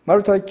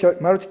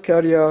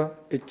 Multi-carrier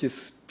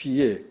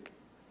HSPA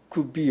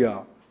could be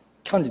a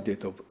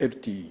candidate of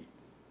LTE.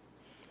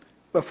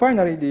 But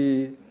finally,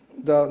 the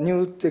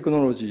new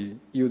technology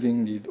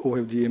using the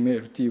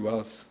OFDM LTE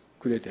was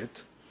created.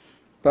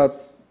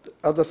 But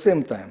at the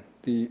same time,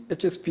 the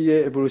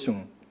HSPA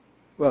evolution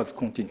was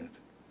continued.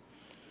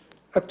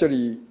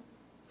 Actually,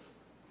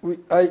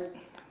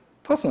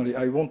 personally,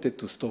 I wanted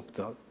to stop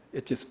the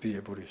HSPA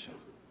evolution.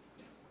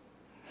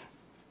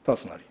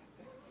 Personally,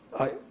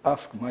 I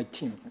asked my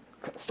team,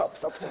 stop.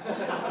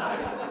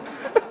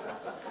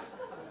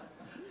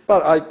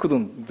 But I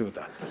couldn't do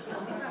that.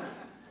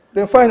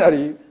 Then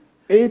finally,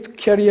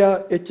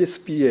 8-carrier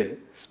HSPA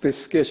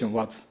specification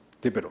was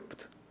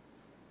developed.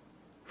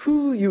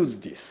 Who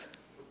used this?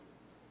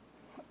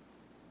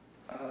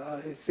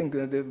 I think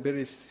that a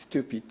very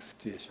stupid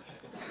situation,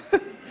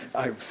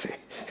 I would say.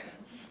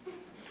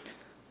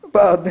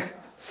 But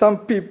some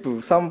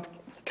people, some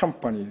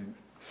companies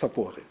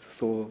supported,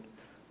 so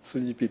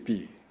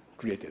 3GPP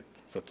created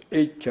such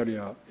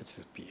 8-carrier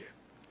HSPA.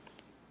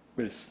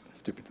 Very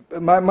stupid.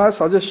 My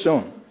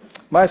suggestion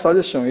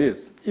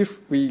is,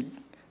 if we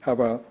have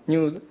a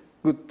new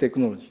good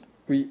technology,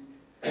 we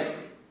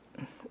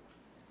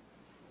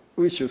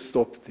should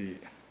stop the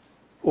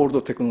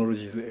old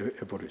technologies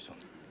evolution.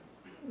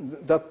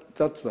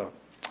 That's the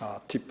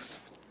tips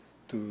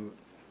to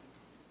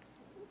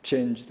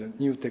change the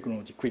new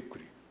technology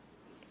quickly.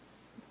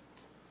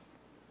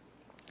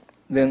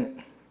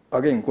 Then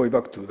again, going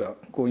back to the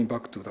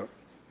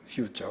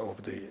future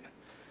of the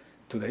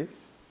today,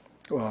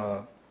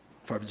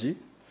 5G.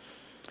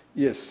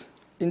 Yes,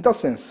 in that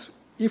sense,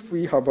 if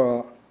we have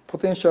a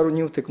potential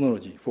new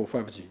technology for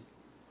 5G,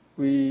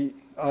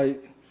 I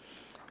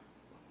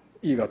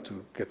eager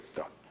to get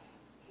that.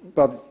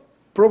 But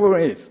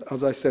problem is,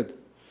 as I said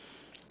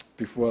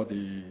before,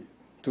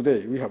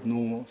 today we have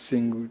no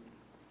single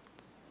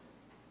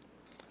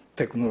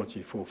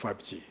technology for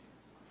 5G.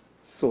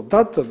 So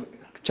that's a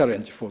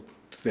challenge for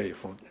today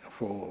for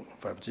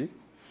 5G.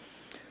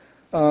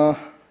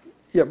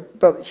 Yeah,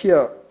 but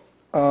here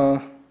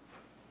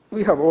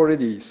we have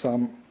already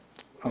some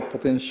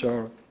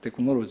potential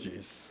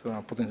technologies,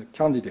 potential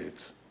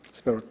candidates,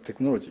 several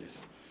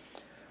technologies.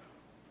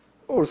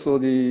 Also,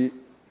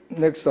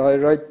 next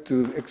I'd like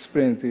to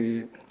explain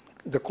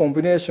the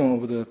combination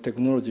of the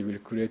technology will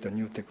create a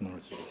new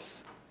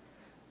technologies.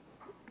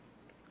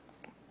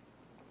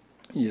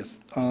 Yes.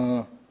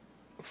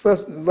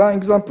 First, one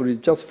example is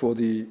just for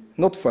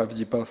not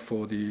 5G, but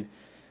for the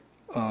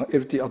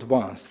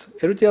LTE-Advanced.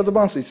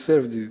 LTE-Advanced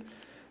itself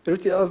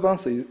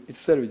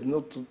is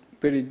not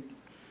very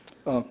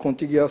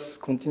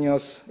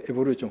continuous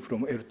evolution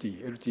from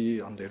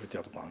LTE and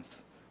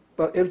LTE-Advanced.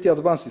 But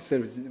LTE-Advanced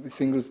itself is a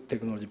single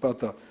technology,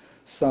 but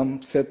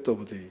some set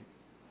of the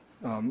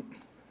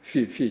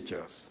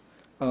features.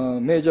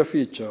 Major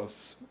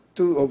features,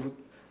 two of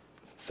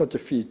such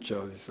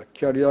features is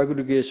carrier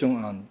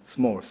aggregation and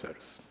small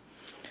cells.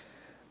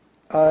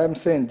 I am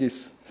saying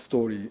this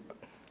story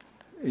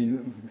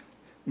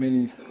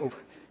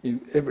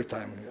every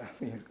time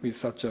with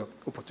such an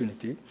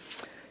opportunity.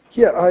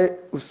 Here I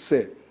would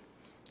say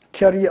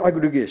carrier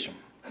aggregation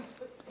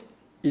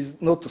is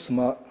not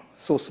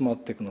so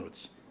smart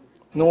technology.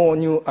 No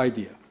new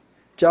idea.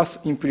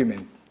 Just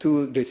implement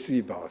 2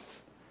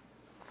 receivers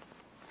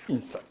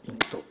inside, in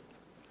top.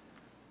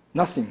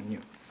 Nothing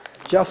new.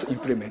 Just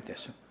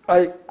implementation.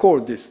 I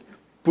call this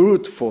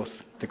brute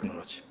force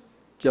technology.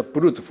 Just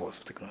brute force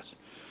technology.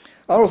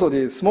 And also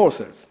the small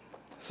cells.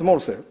 Small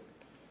cell.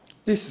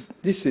 This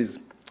is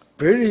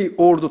very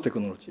old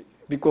technology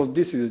because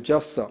this is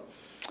just the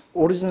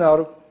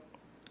original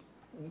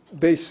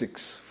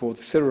basics for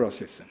the cellular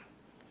system.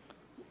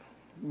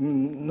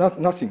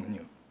 Nothing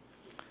new.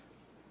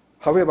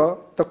 However,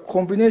 the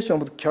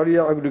combination of the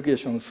carrier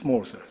aggregation and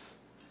small cells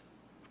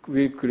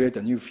will create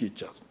a new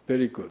features.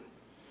 Very good.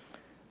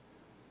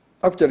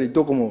 Actually,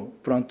 DOCOMO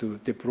plan to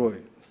deploy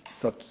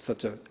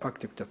such an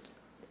architecture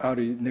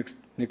early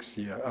next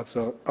year as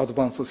an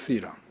advanced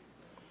CRAN.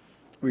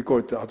 We call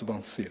it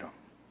advanced CRAN.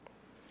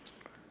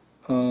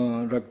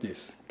 Like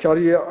this.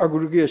 Carrier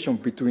aggregation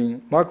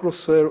between macro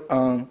cell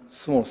and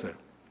small cell.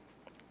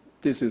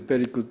 This is a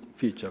very good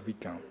feature we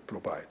can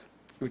provide,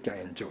 we can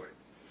enjoy.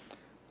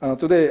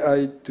 Today,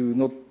 I do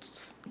not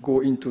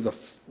go into the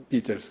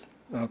details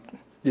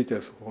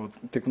for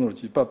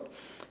technology, but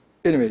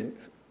anyway,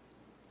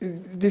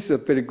 this is a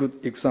very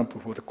good example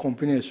for the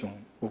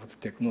combination of the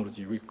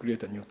technology. We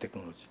create a new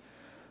technology.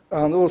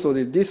 And also,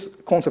 this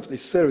concept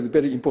itself is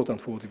very important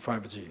for the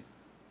 5G.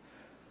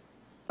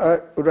 I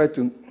would like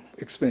to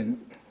explain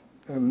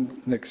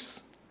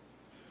next.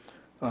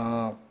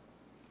 But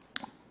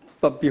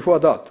before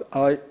that,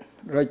 I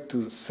like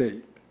to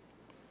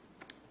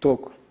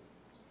talk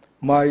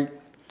my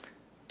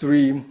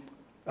dream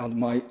and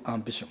my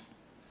ambition.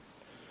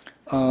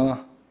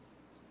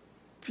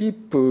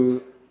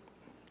 People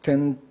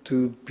tend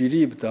to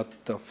believe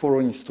that the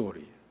following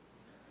story.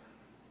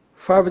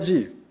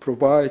 5G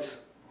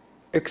provides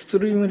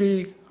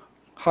extremely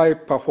high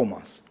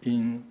performance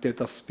in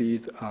data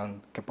speed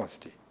and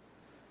capacity.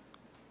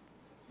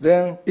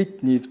 Then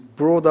it needs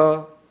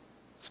broader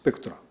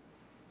spectrum,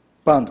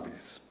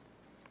 bandwidth.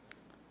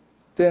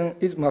 Then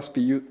it must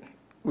be,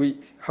 we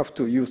have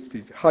to use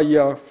the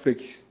higher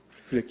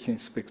flexing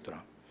spectrum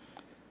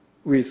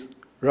with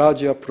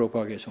larger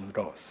propagation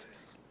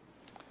losses,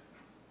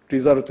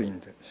 result in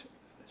the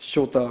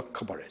shorter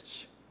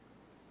coverage,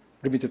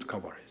 limited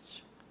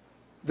coverage.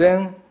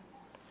 Then,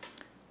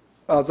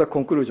 as a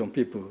conclusion,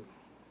 people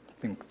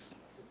think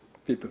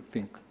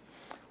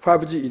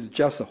 5G is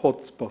just a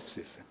hotspot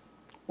system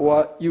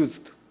or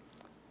used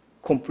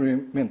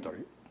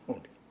complementary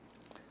only.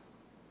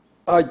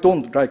 I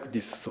don't like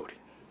this story.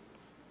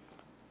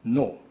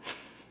 No.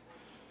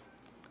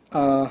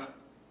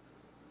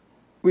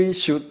 We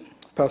should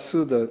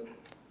pursue the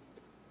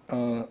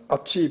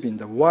achieving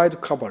the wide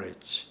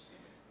coverage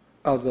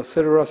as a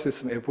cellular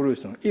system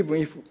evolution, even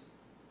if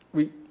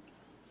we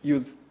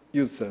use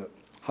the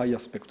higher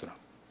spectrum.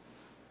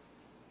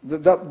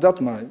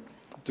 That's my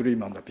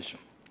dream and ambition.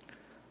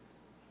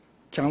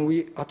 Can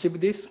we achieve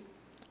this?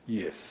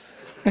 Yes.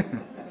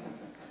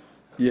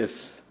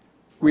 Yes,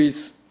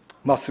 with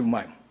massive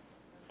MIME.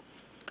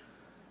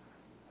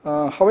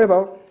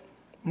 However,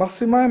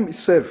 massive MIME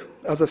itself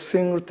as a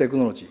single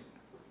technology,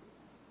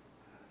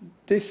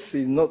 this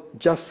is not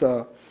just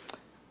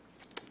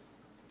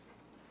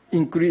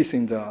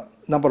increasing the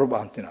number of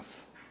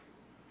antennas.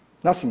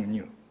 Nothing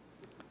new.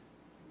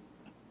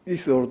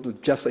 It's also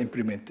just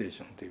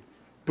implementation, the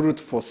brute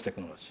force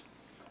technology.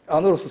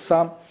 And also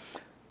some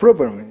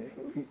problem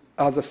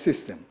as a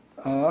system.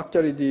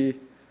 Actually, the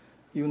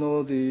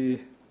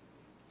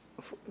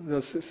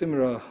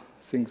similar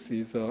things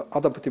is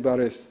adaptive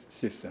array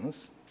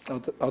systems.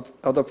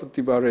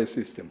 Adaptive array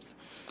systems.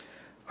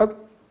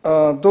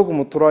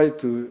 DOCOMO tried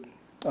to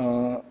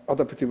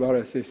adaptive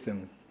array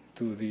system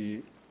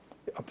to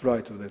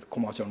apply to the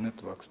commercial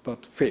networks,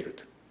 but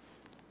failed.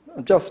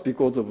 Just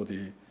because of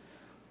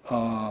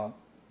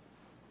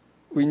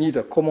we need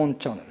a common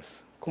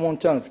channels. Common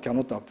channels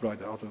cannot apply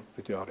the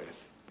adaptive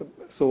arrays.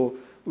 So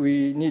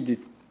we needed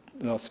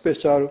a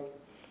special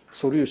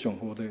solution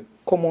for the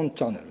common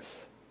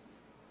channels.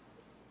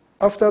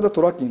 After the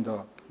tracking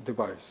the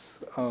device,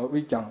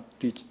 we can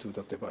reach to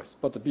the device.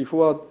 But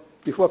before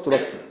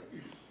tracking,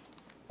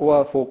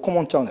 or for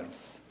common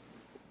channels,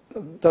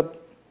 that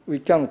we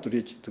cannot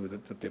reach to the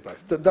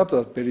device. That's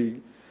a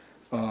very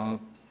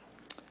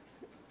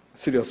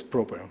serious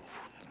problem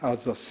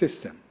as a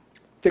system.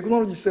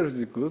 Technology itself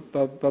is good,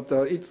 but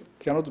it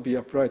cannot be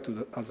applied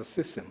to as a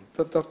system.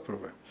 That's the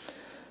problem.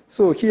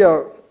 So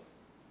here,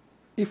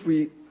 if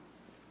we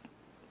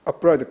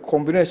apply the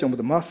combination of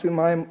the massive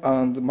MIME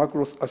and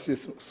macro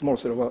small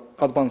cell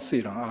advanced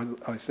CRAN,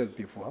 as I said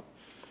before,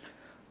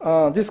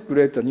 this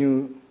creates a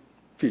new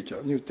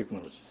feature, new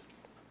technologies.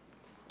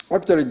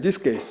 Actually, in this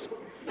case,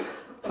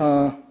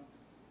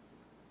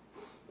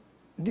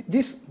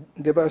 this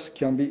device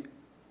can be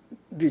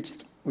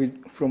reached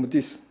from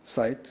this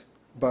site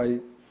by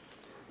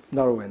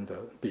narrowing the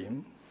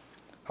beam.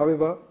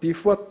 However,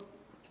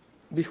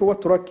 before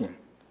tracking,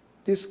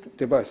 this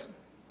device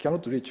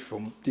cannot reach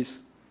from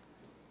this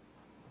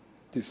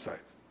side.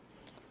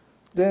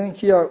 Then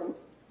here,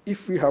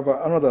 if we have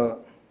another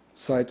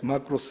site,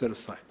 macro cell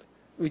site,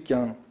 we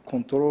can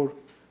control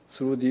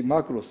through the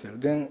macro cell.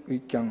 Then we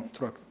can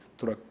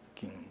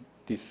tracking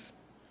these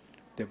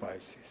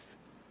devices.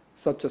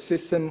 Such a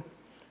system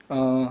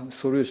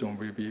solution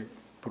will be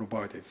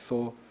provided.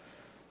 So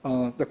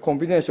the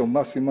combination of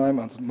massive MIME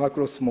and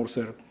macro small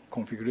cell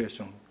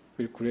configuration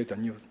will create a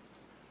new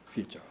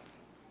feature.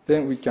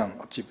 Then we can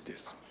achieve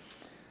this.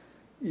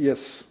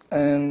 Yes,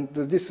 and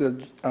this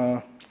is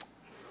an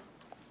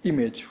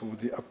image for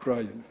the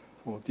applied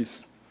for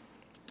this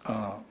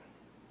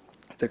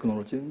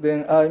technology.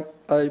 Then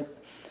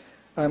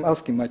I'm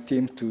asking my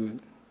team to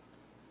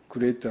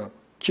create a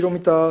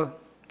kilometer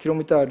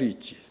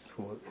reaches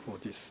for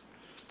this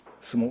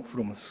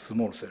from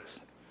small cells.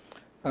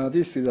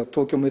 This is a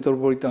Tokyo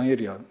metropolitan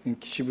area in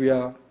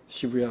Shibuya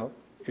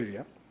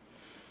area.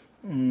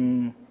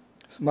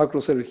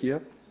 Macro cell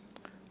here,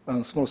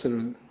 and small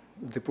cell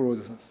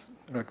deployed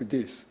like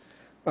this.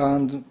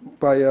 And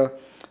by a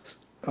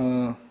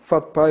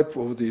fat pipe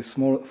of the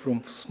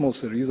from small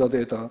cell user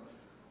data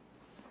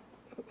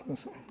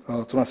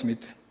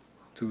transmit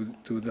to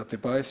the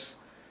device.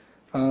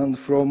 And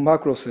from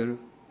macro cell,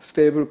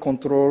 stable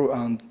control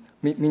and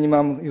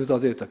minimum user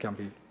data can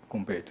be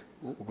conveyed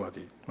over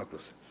the macro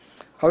cell.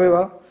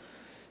 However,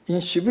 in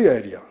Shibuya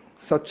area,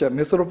 such a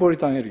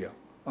metropolitan area,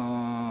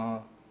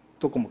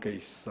 DOCOMO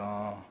case,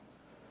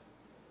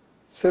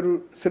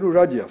 cell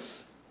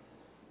radius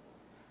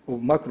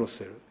of macro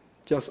cell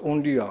just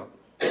only a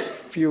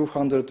few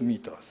hundred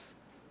meters.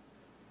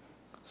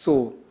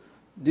 So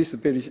this is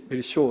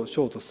very short,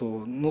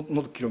 so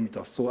not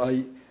kilometers. So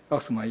I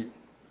asked my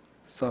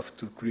staff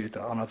to create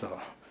another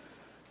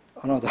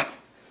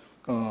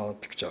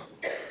picture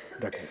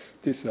like this.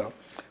 This is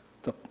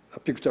a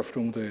picture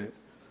from the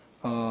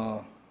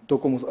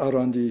DOCOMO's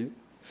R&D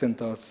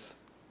center's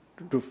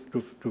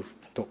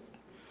rooftop.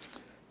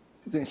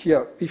 Then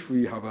here, if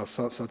we have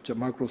such a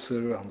macro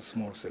cell and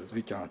small cells,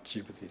 we can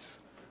achieve this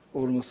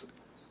almost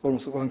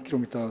 1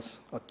 kilometer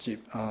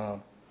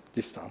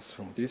distance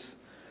from this.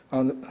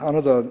 And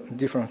another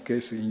different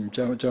case in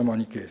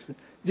Germany case.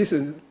 This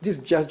is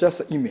just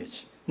an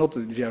image, not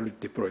real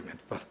deployment,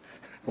 but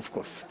of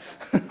course.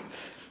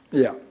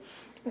 Yeah,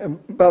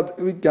 but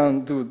we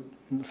can do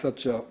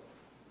such a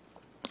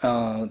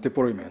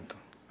deployment.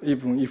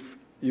 Even if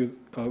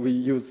we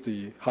use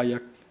the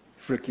higher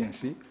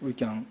frequency, we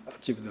can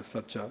achieve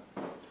such a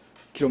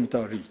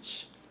kilometer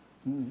reach.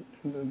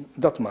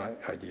 That's my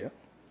idea.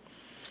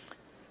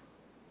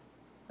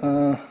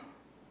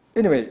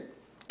 Anyway,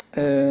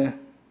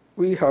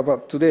 we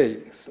have today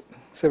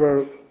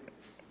several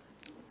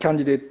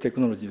candidate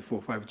technologies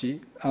for 5G,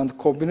 and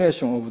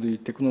combination of the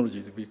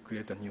technologies, we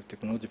create a new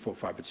technology for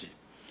 5G.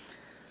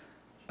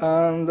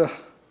 And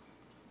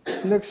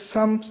next,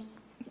 some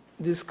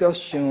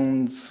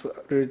discussions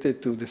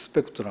related to the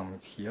spectrum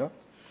here.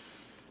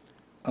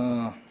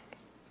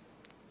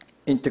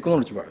 In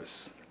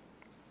technology-wise,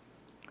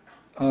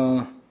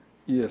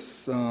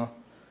 yes,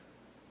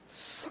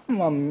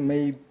 someone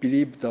may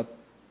believe that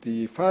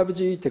the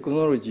 5G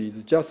technology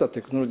is just a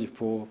technology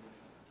for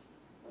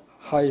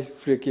high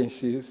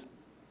frequency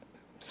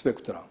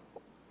spectrum,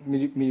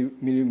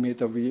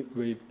 millimeter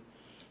wave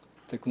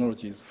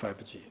technology is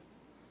 5G.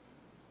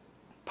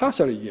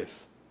 Partially,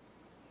 yes.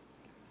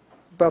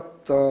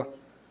 But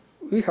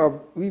we have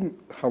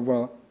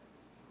a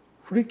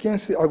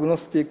frequency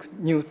agnostic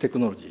new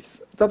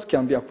technologies that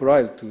can be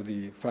applied to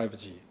the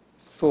 5G.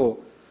 So,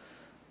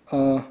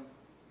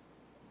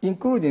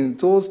 including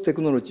those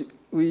technologies,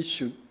 we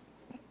should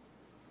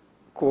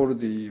call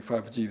the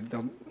 5G.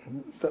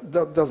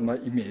 That's my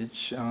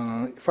image.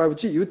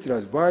 5G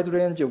utilizes wide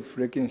range of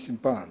frequency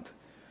band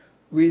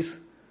with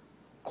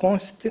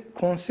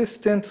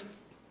consistent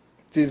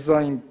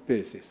design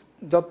basis.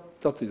 That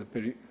is a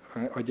very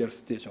ideal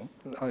situation.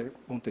 I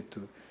wanted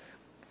to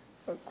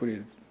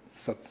create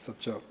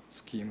such a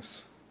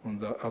schemes on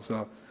the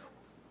other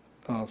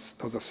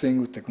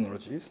single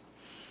technology.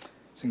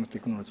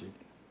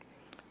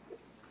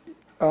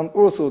 And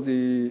also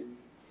the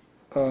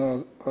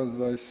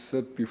as I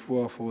said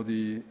before, for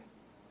the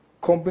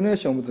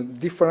combination of the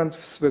different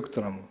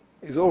spectrum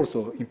is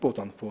also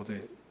important for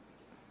the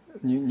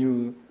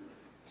new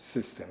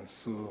systems.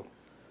 So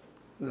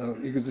the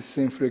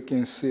existing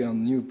frequency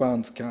and new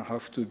bands can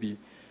have to be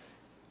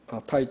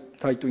tight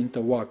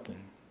interworking,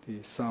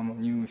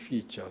 some new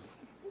features.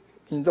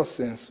 In that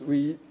sense,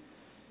 we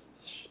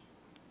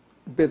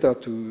better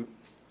to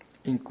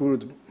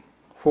include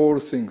whole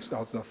things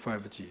as a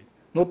 5G,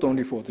 not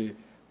only for the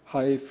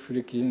high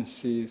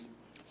frequency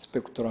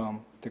spectrum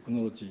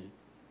technology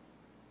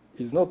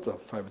is not a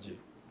 5G.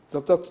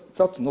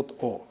 That's not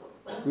all.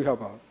 We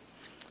have a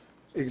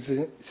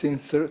existing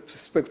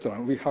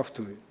spectrum we have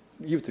to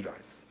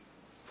utilize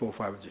for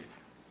 5G.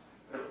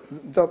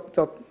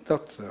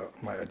 That's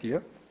my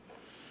idea.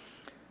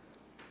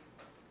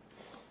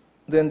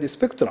 Then the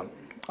spectrum.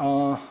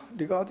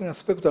 Regarding a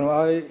spectrum,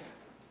 I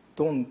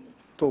don't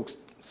talk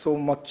so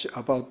much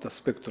about the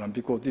spectrum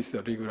because this is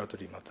a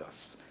regulatory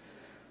matters.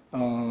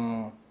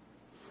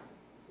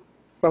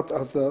 But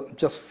as a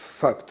just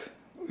fact,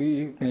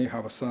 we may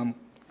have some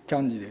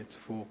candidates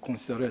for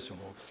consideration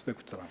of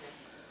spectrum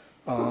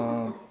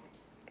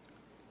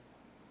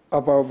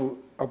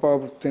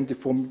above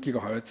 24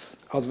 gigahertz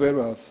as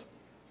well as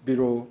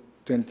below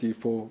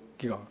 24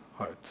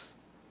 gigahertz.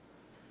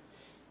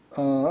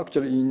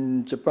 Actually,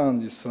 in Japan,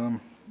 this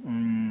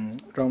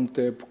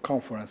roundtable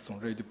conference on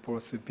radio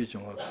policy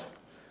vision was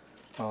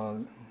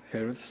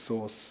held.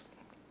 So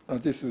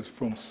this is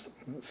from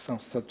some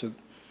such a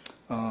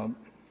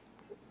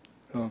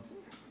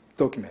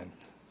document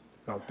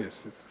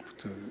basis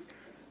to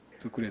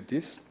create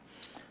this.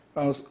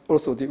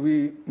 Also,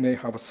 we may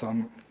have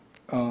some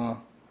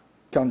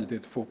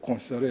candidate for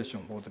consideration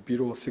for the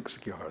below 6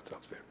 gigahertz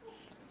as well.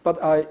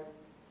 But I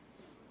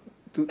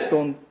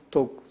don't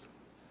talk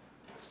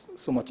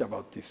so much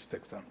about this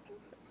spectrum.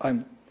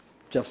 I'm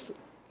just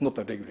not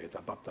a regulator,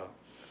 but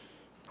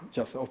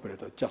just an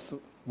operator. Just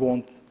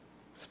want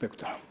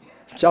spectrum.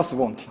 Just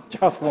want.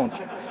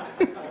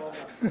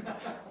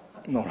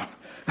 No.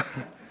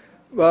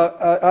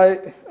 But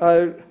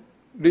I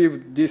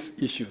leave this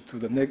issue to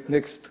the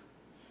next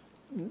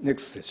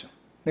session.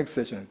 Next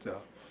session is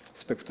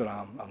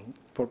spectrum and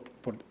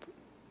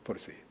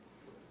policy.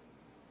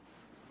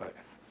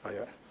 I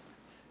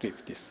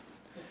leave this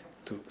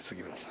to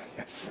Sugimura-san.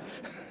 Yes.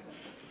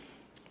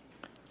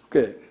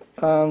 Okay.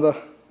 And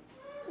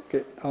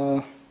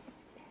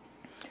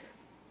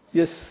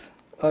yes,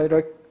 I'd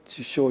like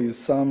to show you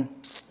some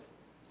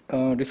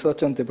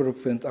research and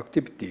development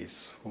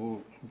activities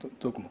for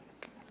DOCOMO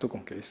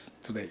case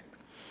today.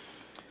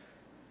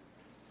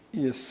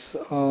 Yes.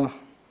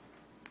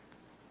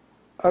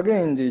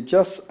 Again,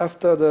 just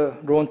after the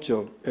launch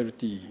of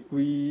LTE,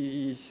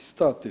 we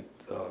started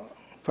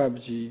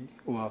 5G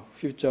or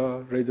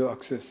future radio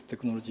access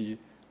technology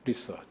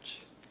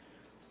research.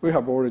 We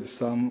have already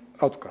some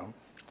outcome.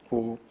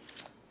 For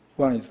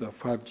one is the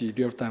 5G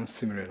real-time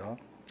simulator,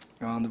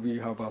 and we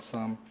have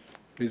some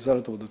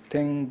result of the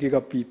 10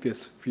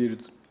 gigabps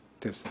field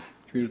testing,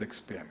 field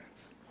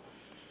experiments.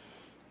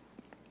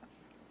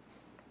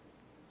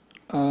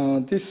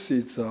 This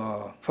is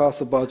the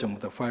first version of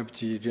the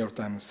 5G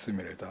real-time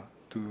simulator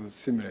to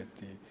simulate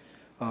the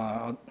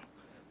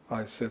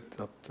I said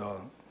that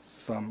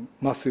some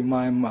massive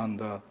MIME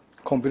and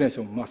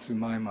combination of massive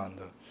MIME and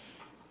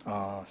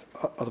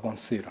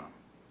advanced CRAN.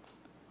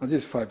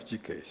 These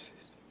 5G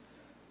cases.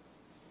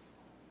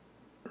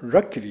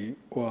 Luckily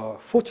or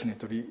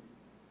fortunately,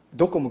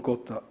 DOCOMO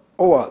got the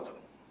award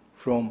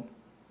from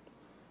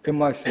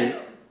MIC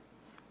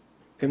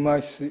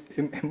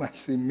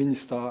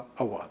Minister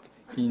Award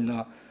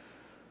in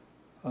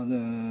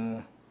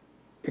an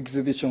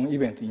exhibition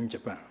event in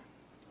Japan.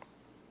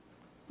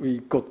 We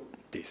got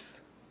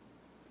this.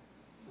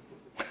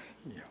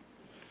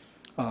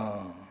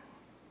 Yeah.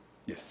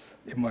 Yes,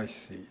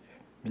 MIC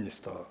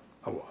Minister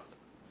Award.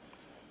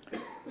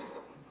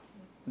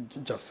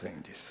 Just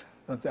saying this.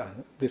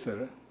 This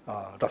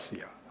last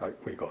year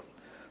we got.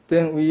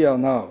 Then we are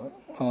now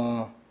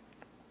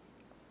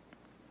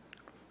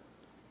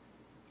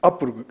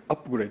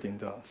upgrading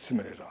the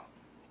simulator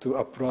to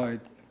apply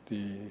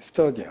the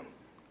stadium,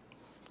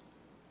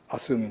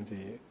 assuming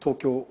the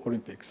Tokyo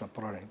Olympics and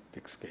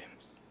Paralympics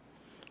games,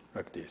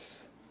 like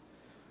this.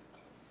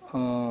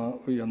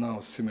 We are now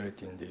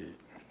simulating the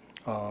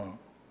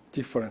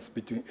difference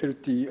between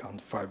LTE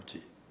and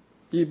 5G,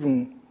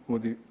 even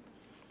with the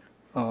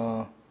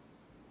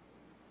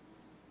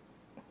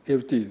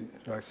LTE,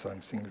 like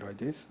something like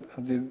this.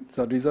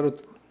 The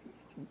result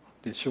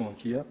is shown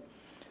here.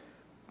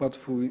 But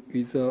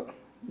with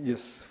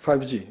yes,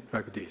 5G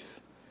like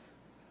this.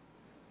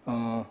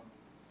 Then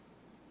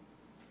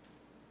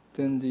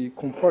the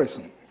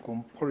comparison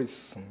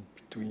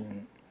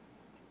between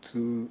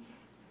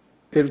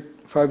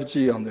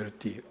 5G and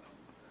LTE.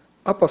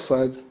 Upper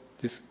side,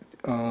 this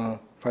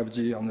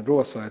 5G, and the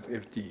lower side,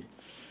 LTE.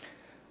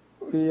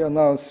 We are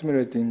now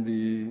simulating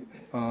the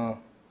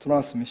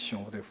transmission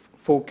of the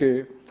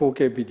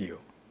 4K video,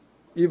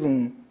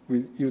 even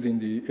with using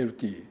the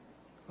LTE.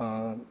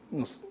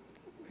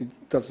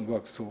 It doesn't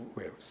work so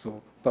well.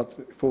 So, but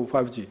for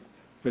 5G,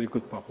 very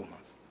good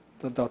performance.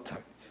 That's the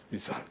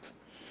result.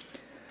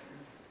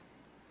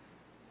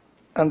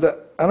 And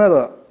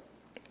another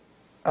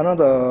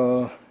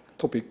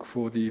topic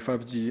for the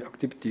 5G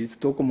activities,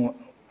 DOCOMO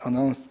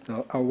announced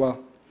our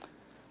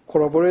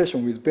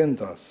collaboration with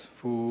vendors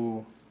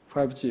for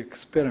 5G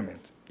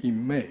experiment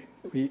in May.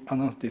 We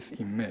announced this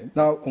in May,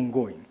 now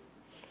ongoing.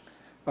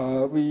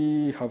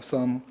 We have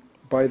some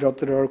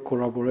bilateral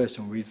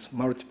collaboration with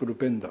multiple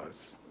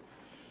vendors,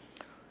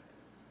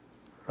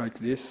 like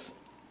this.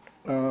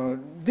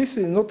 This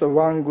is not a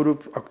one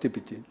group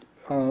activity.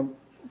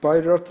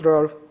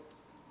 Bilateral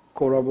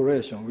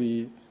collaboration,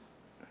 we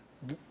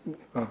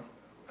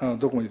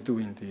DOCOMO is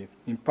doing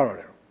in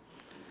parallel.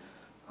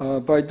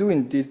 By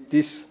doing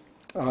this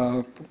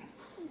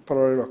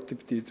parallel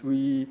activities,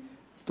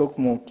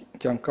 DOCOMO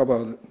can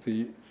cover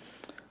the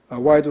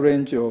wide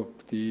range of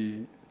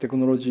the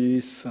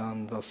technologies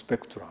and the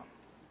spectrum.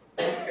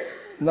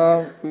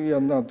 Now we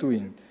are not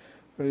doing.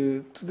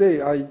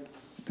 Today I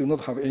do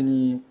not have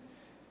any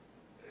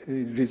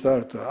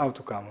result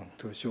outcome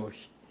to show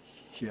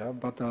here,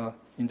 but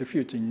in the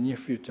future, in near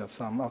future,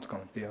 some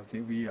outcome there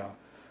we are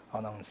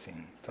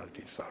announcing the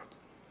result.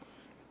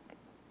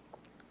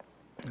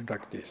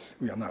 Like this,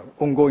 we are now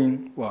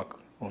ongoing work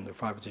on the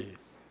 5G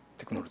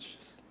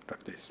technologies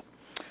like this.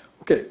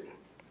 Okay,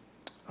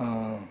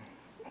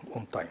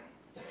 on time.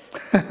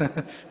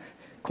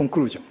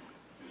 Conclusion.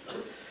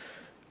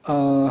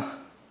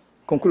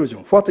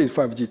 Conclusion, what is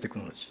 5G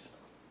technology?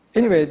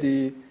 Anyway,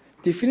 the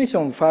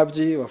definition of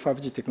 5G or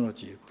 5G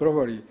technology,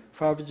 probably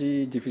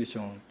 5G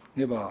definition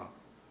never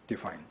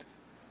defined,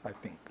 I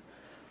think.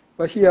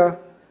 But here,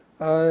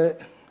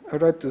 I'd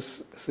like to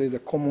say the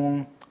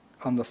common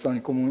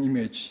understanding, common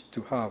image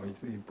to have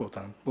is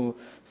important.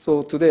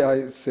 So today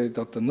I say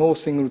that no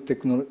single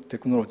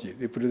technology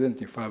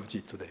representing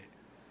 5G today.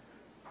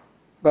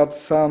 But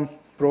some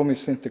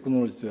promising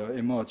technologies are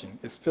emerging,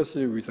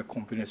 especially with the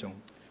combination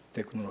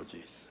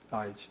technologies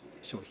I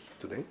show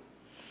today.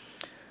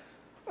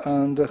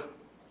 And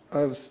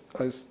I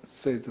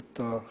say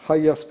that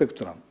higher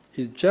spectrum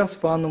is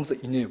just one of the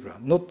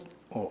enablers, not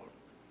all,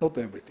 not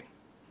everything.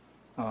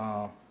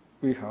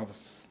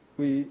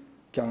 We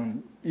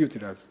can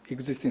utilize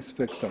existing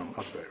spectrum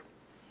as well.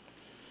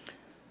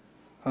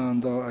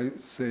 And I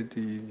say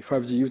the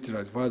 5G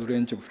utilizes wide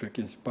range of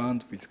frequency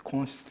band with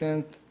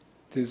consistent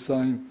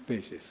design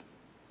basis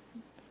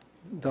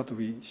that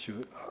we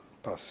should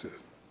pursue.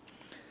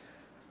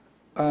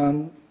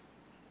 And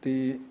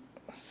the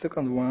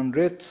second one,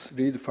 let's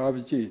lead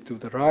 5G to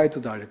the right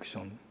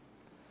direction.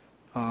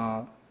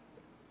 I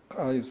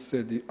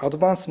said the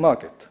advanced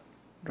market,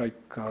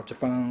 like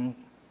Japan,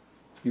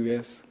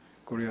 US,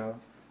 Korea,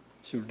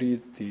 should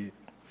lead the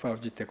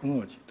 5G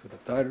technology to the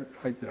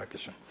right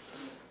direction,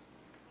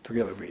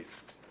 together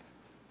with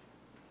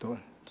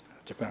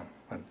Japan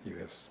and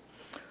US.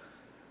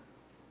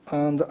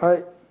 And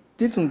I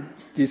didn't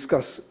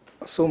discuss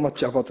so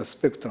much about the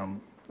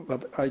spectrum,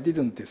 but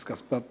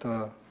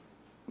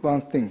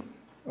one thing,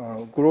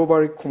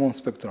 globally common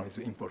spectrum is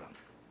important,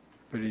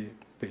 very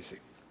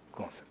basic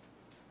concept.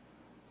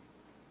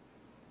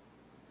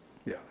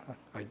 Yeah,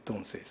 I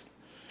don't say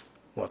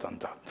more than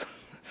that.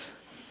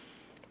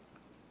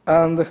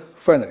 And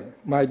finally,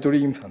 my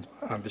dream and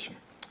ambition.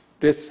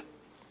 Let's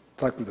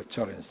tackle the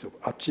challenge of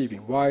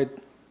achieving wide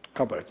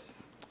coverage,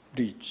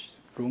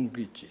 long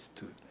reaches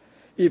too,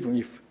 even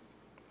if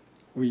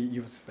we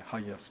use the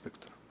higher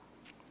spectrum.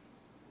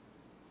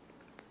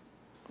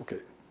 Okay,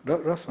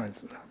 last one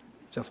is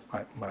just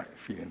my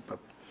feeling, but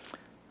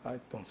I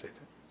don't say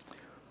that.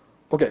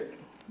 Okay,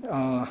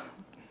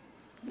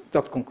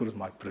 that concludes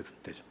my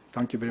presentation.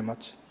 Thank you very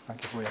much.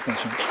 Thank you for your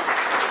attention.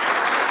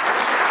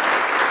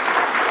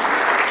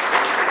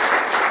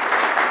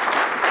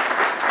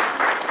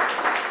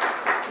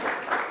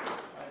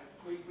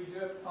 We do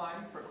have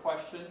time for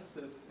questions.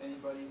 If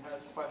anybody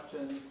has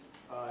questions,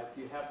 if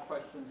you have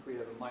questions, we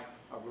have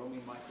a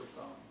roaming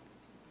microphone.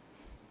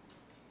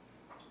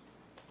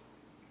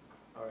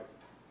 All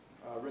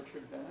right,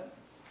 Richard Bennett.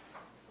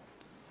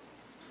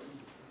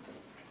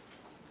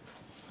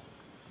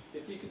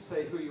 If you could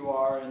say who you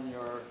are and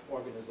your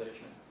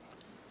organization.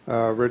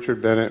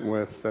 Richard Bennett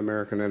with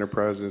American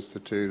Enterprise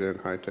Institute and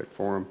High Tech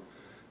Forum.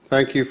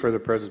 Thank you for the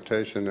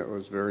presentation. It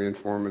was very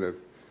informative.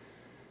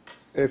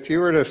 If you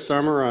were to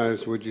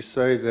summarize, would you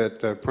say that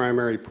the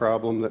primary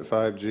problem that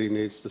 5G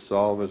needs to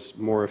solve is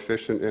more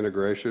efficient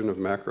integration of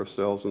macro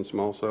cells and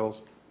small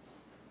cells?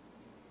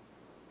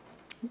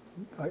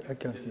 I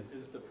can't hear.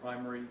 Is the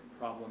primary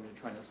problem you're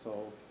trying to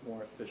solve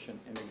more efficient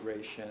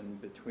integration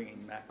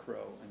between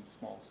macro and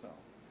small cell?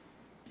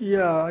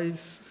 Yeah, I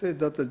said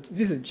that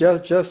this is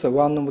just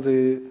one of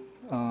the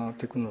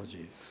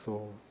technologies.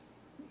 So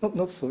not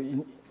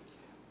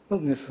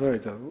necessarily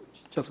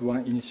just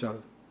one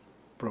initial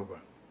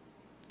program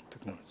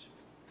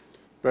technologies.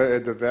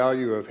 But the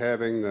value of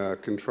having the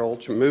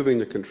moving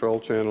the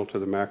control channel to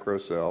the macro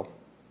cell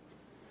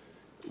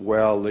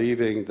while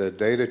leaving the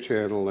data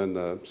channel in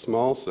the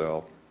small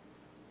cell,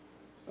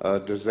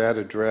 does that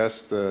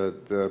address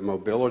the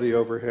mobility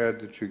overhead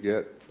that you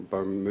get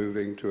by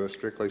moving to a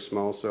strictly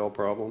small cell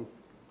problem?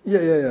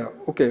 Yeah.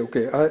 Okay.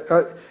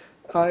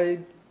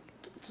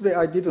 Today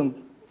I didn't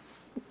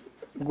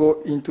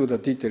go into the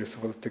details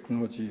of the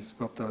technologies,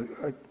 but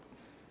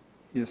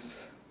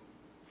yes.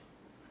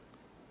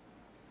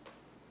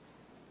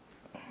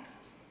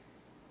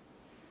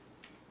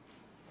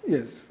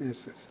 Yes.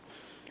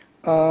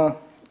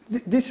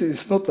 This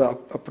is not a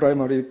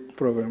primary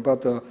problem,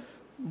 but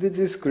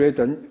this creates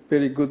a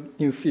very good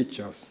new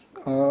features.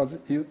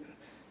 You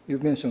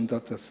mentioned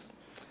that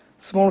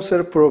small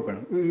cell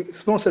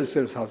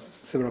cells has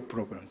several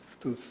problems,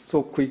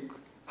 so quick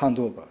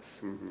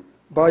handovers. Mm-hmm.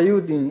 By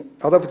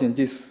adopting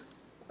this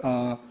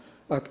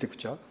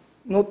architecture,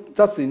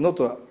 that is not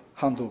a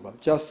handover,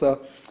 just a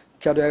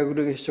carrier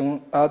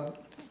aggregation,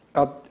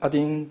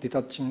 adding,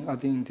 detaching.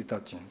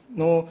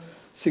 No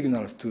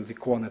signals to the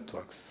core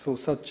networks. So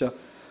such a,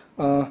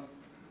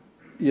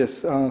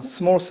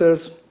 small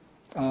cells,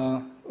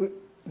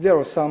 there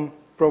are some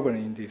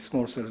problems in the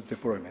small cell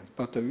deployment,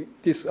 but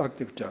this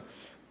architecture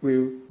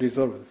will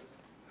resolve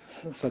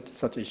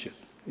such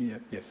issues. Yeah,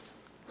 yes.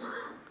 All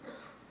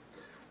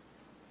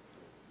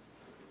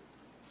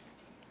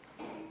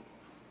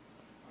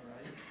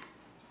right.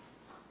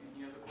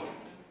 Any other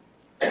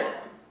questions?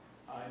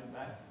 I'm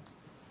back.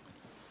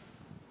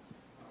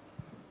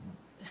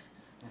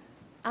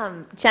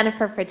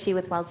 Jennifer Fritchie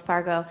with Wells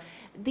Fargo.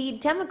 The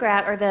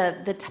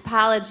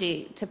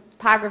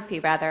topography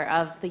rather,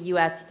 of the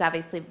U.S. is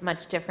obviously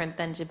much different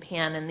than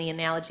Japan, and the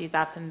analogy has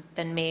often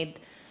been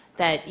made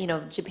that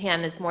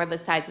Japan is more the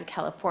size of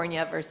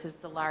California versus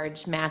the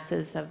large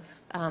masses of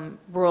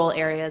rural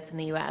areas in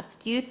the U.S.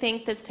 Do you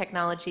think this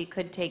technology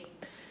could take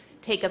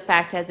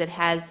effect as it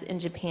has in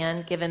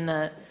Japan, given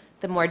the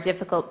more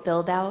difficult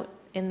build out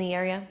in the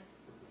area?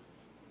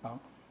 Oh,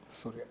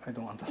 sorry, I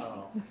don't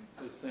understand.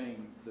 So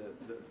saying the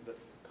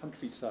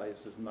country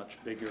size is much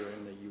bigger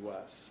in the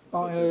U.S.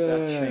 So does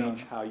that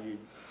change how you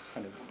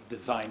kind of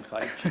design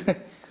 5G?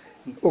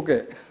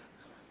 Okay.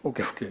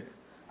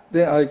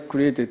 Then I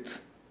created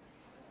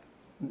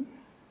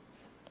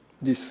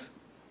this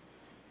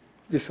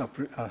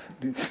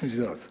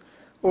result.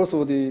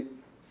 Also,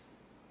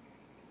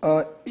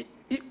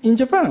 in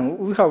Japan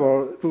we have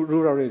a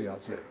rural area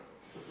as well.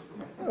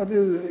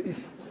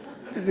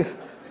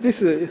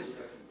 This is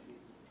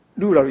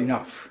rural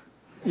enough,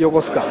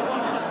 Yokosuka.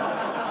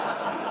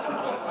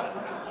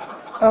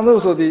 And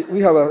also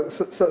we have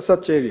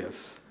such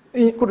areas.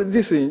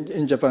 This is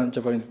in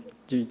Japanese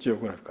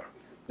geographical.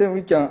 Then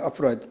we can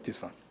apply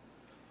this one.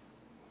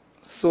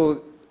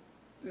 So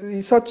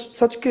in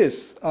such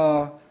case,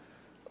 I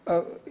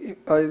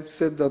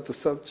said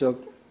that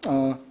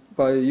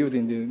by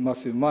using the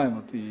massive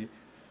MIMO, the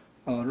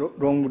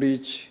long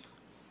reach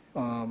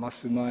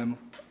massive MIMO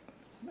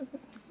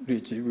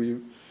reach will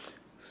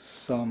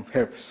some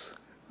helps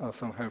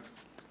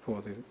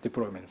for the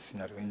deployment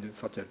scenario in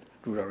such a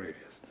rural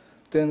areas.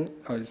 Then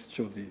I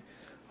show the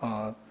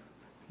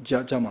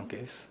German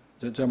case,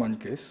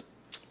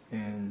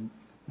 and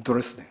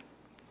Dresden.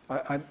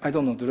 I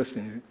don't know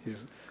Dresden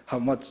is how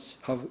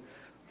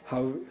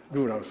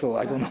rural, so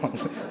I don't know,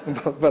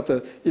 but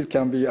it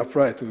can be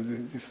applied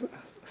to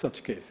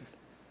such cases.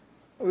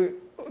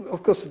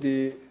 Of course,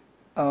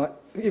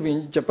 even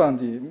in Japan,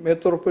 the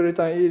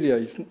metropolitan area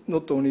is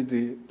not only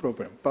the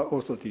problem, but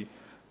also the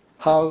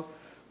how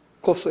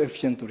cost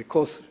efficiently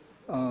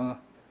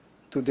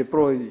to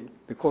deploy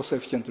the cost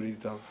efficiently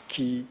is a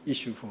key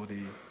issue for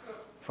the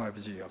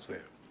 5G as well.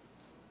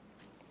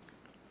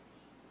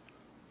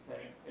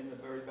 Okay, in the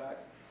very back.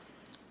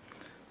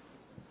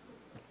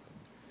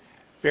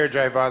 Bear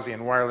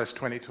Jaivazian, Wireless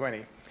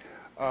 2020.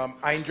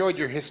 I enjoyed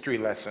your history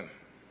lesson.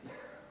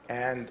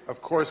 And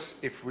of course,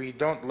 if we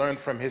don't learn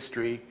from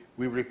history,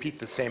 we repeat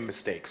the same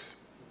mistakes.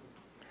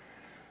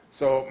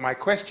 So my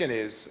question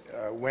is,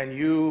 when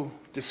you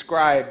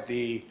describe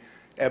the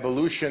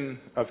evolution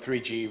of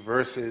 3G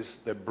versus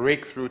the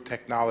breakthrough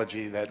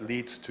technology that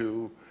leads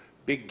to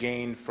big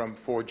gain from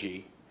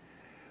 4G,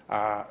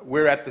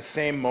 we're at the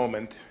same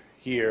moment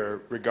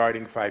here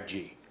regarding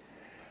 5G.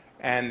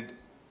 And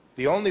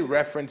the only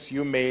reference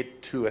you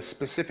made to a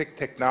specific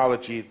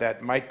technology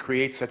that might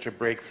create such a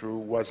breakthrough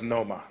was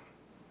NOMA.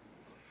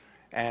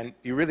 And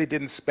you really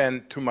didn't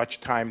spend too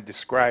much time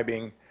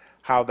describing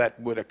how that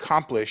would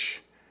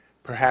accomplish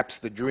perhaps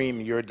the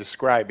dream you're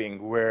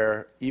describing,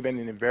 where even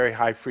in very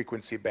high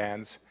frequency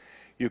bands,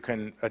 you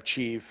can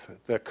achieve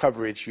the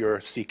coverage you're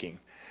seeking.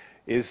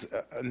 Is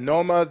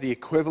NOMA the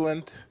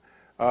equivalent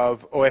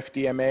of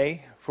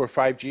OFDMA for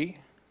 5G?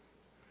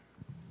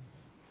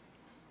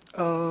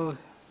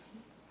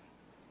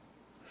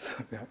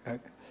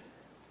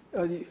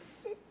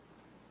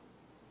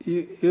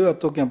 You are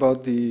talking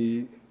about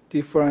the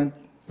different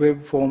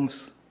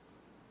waveform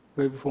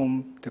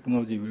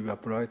technology will be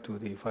applied to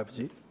the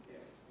 5G?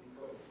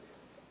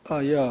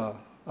 Yeah.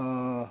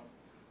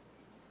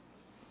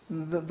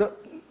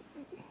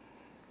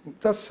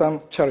 That's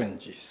some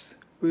challenges.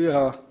 We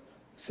are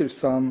still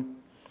some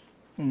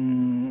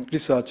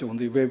research on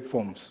the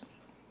waveforms.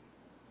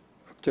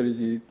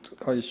 Actually,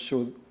 I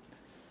showed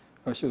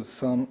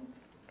some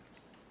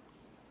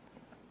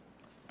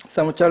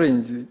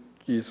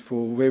challenges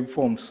for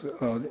waveforms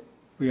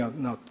we are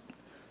not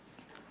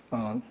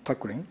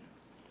tackling.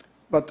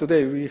 But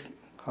today we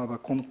have a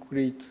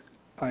concrete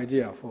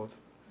idea for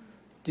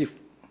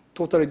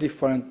totally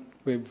different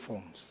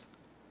waveforms.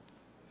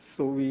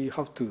 So we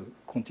have to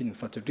continue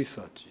such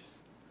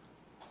researches.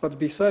 But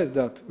besides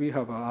that, we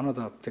have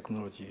another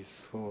technology,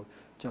 so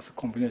just a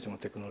combination of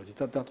technology.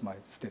 That's my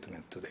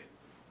statement today.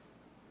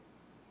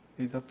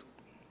 Is that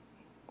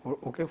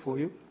okay for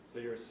you? So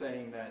you're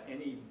saying that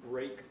any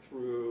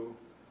breakthrough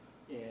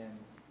in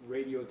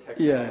radio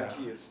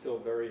technology is still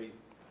very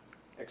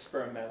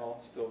experimental,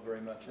 still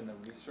very much in the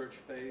research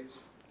phase?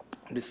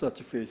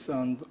 Research phase,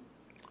 and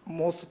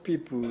most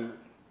people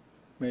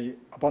may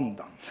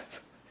abandon.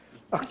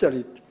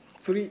 Actually,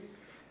 three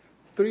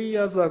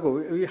years ago,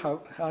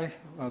 I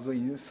was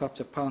in such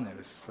a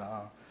panels.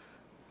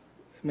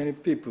 Many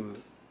people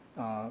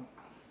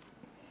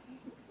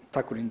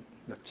tackling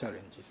the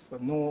challenges,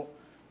 but no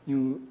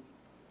new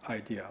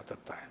idea at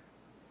that time.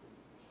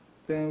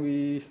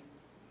 Then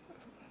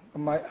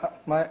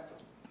my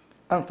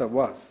answer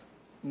was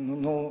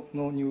no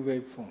new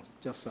waveforms,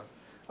 just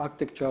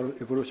architectural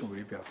evolution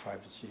will be a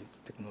 5G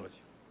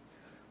technology.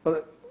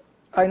 But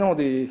I know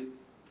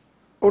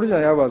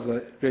originally I was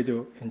a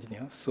radio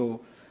engineer,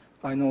 so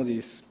I know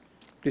these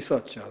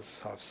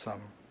researchers have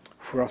some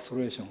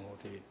frustration or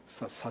the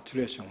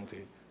saturation of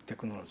the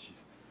technologies.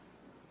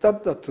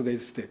 That's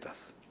today's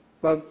status.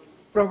 But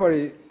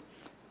probably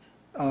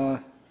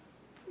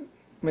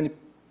many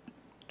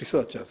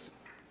researchers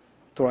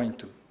trying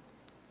to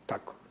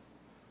tackle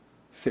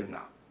still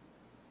now.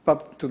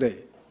 But today,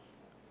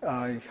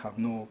 I have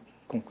no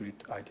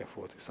concrete idea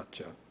for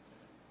such a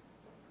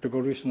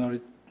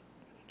revolutionary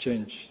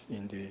change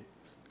in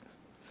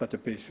such a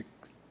basic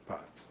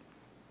parts.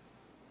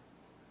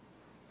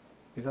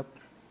 Is that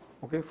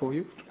okay for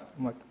you?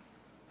 Mike?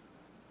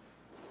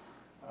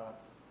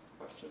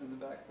 Question in the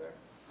back there?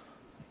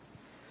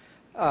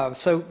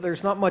 So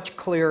there's not much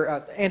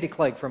clear, Andy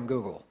Clegg from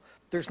Google.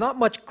 There's not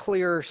much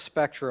clear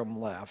spectrum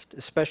left,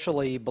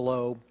 especially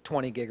below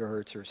 20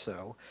 gigahertz or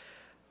so.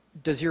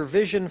 Does your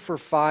vision for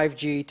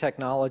 5G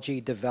technology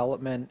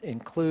development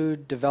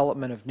include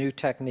development of new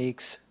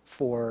techniques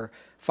for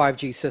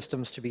 5G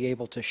systems to be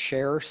able to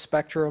share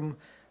spectrum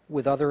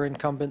with other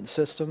incumbent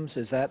systems?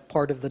 Is that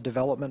part of the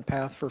development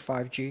path for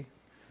 5G?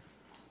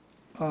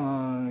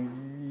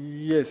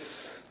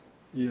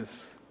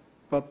 Yes.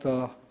 But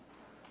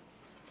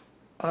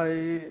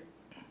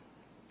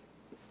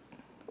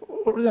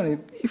originally,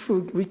 if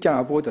we can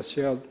avoid a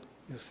shared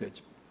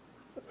usage,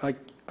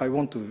 I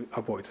want to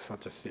avoid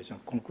such a situation.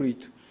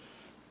 Concrete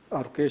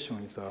allocation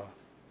is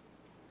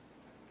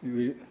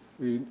we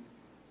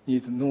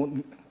need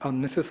no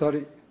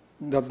unnecessary,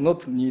 does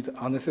not need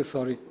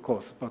unnecessary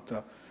cost, but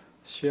a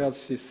shared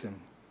system.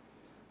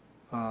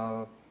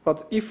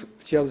 But if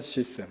shared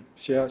system,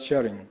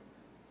 sharing,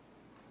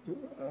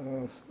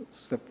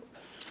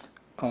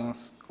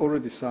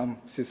 already some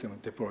system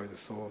deployed,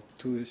 so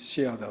to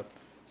share that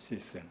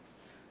system,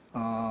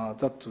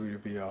 that will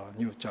be a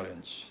new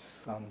challenge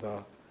and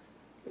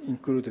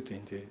included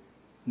in the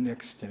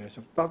next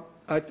generation. But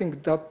I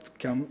think that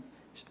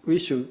we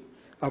should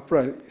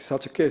apply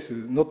such a case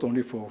not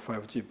only for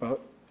 5G, but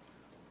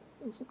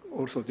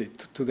also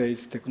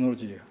today's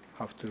technology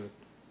have to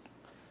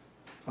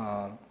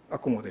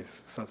accommodate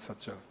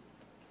such a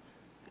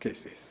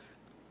cases.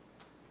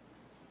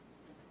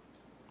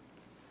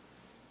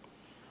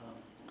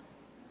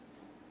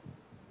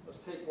 Let's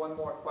take one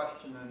more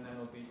question, and then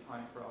it'll be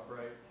time for our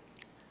break.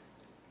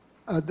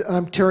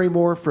 I'm Terry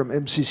Moore from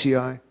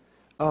MCCI.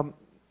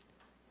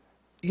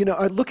 You know,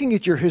 looking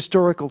at your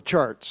historical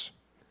charts,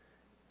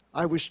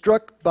 I was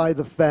struck by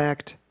the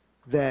fact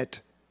that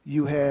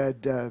you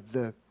had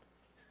the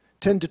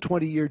 10 to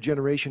 20 year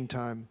generation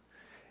time,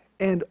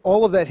 and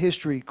all of that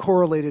history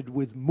correlated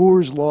with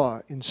Moore's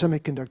law in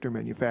semiconductor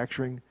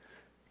manufacturing,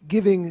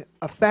 giving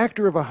a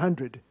factor of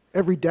 100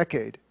 every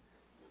decade,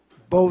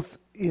 both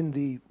in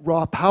the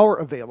raw power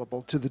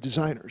available to the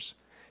designers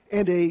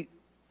and a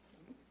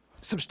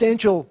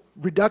substantial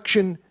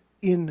reduction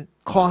in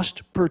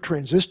cost per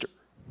transistor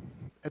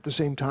at the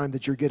same time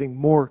that you're getting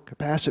more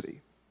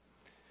capacity.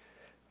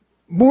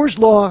 Moore's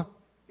law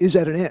is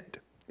at an end.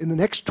 In the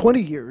next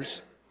 20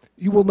 years,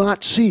 you will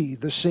not see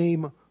the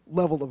same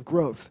level of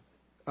growth.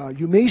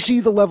 You may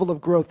see the level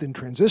of growth in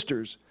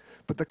transistors,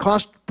 but the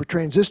cost per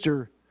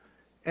transistor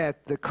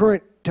at the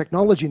current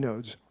technology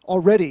nodes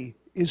already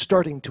is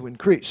starting to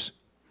increase.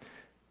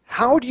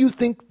 How do you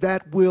think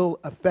that will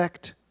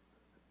affect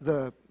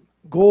the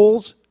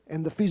goals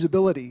and the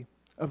feasibility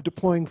of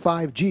deploying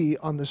 5G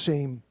on the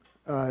same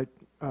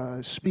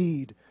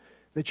speed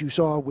that you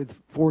saw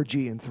with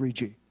 4G and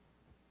 3G?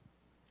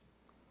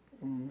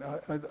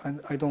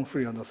 I don't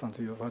fully understand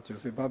what you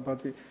say, but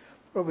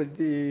probably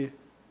the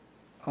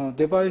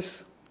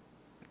device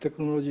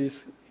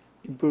technologies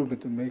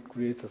improvement may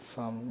create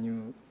some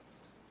new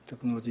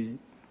technology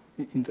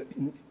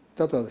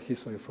that are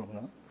history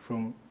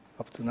from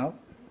up to now.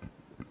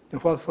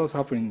 What's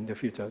happening in the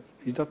future?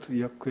 Is that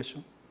your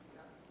question?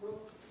 Well,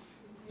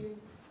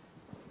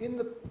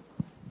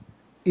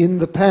 in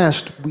the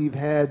past, we've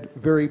had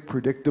very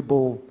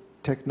predictable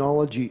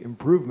technology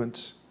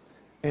improvements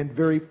and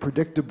very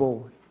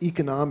predictable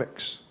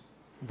economics,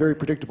 very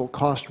predictable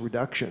cost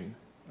reduction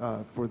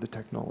for the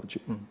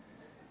technology. Mm.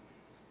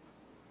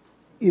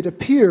 It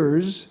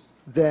appears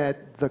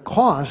that the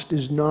cost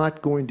is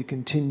not going to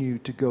continue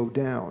to go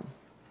down.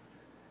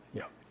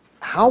 Yeah.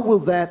 How will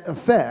that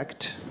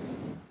affect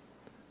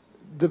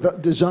the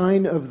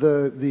design of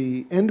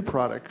the end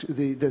product,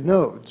 the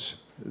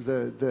nodes,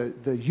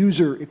 the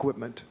user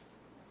equipment,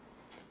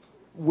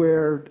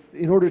 where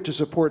in order to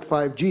support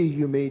 5G,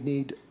 you may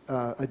need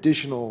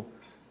additional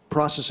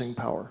processing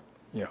power?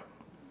 Yeah.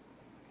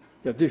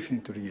 Yeah,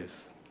 definitely,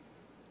 yes.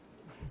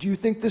 Do you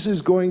think this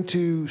is going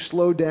to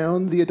slow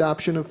down the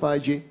adoption of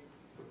 5G?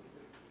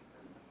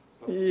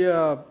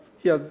 Yeah,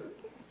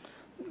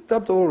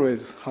 that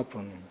always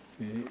happens.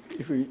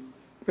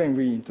 When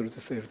we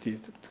introduce LTE,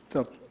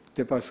 the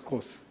device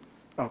costs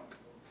up.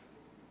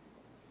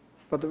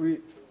 But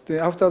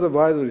after the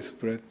widely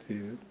spread,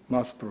 the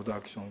mass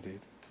production did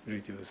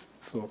reduce.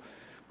 So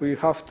we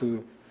have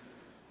to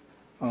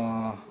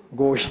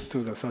go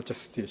into such a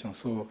situation.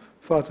 So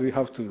first we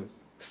have to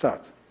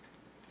start.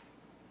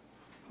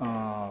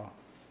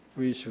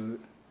 We should.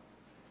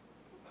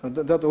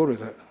 That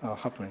always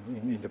happened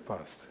in the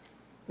past.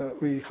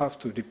 We have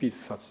to repeat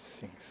such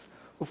things.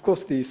 Of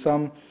course,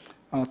 some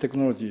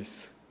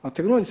technologies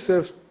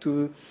itself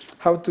to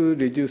how to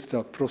reduce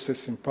the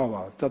processing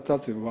power.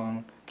 That's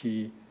one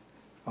key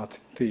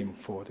theme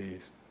for the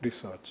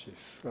research.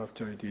 Is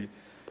actually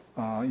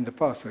in the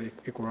past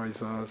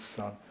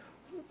equalizers.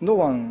 No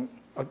one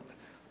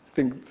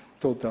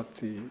thought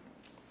that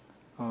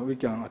we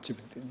can achieve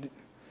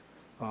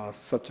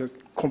such a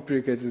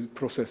complicated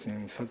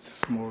processing in such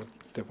small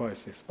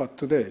devices. But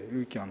today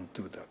we can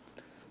do that.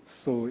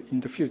 So in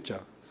the future,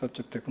 such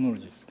a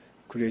technologies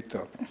create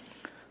a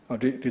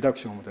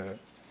reduction of the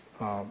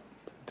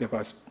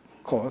device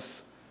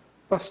cost.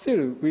 But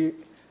still, we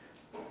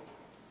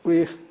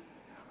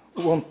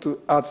want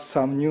to add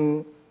some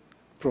new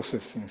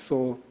processing.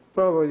 So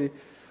probably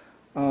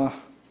a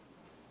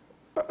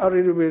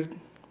little bit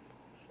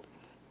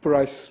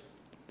price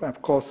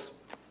cost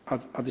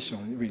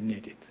addition we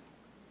need it.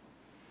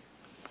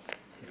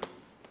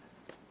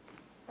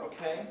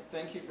 Okay,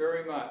 thank you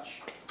very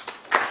much.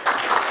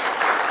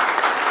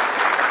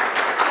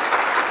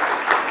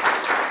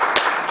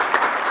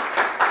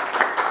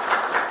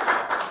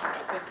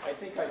 I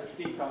think I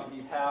speak on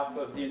behalf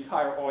of the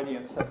entire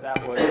audience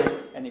that was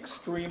an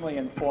extremely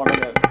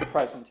informative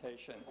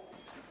presentation.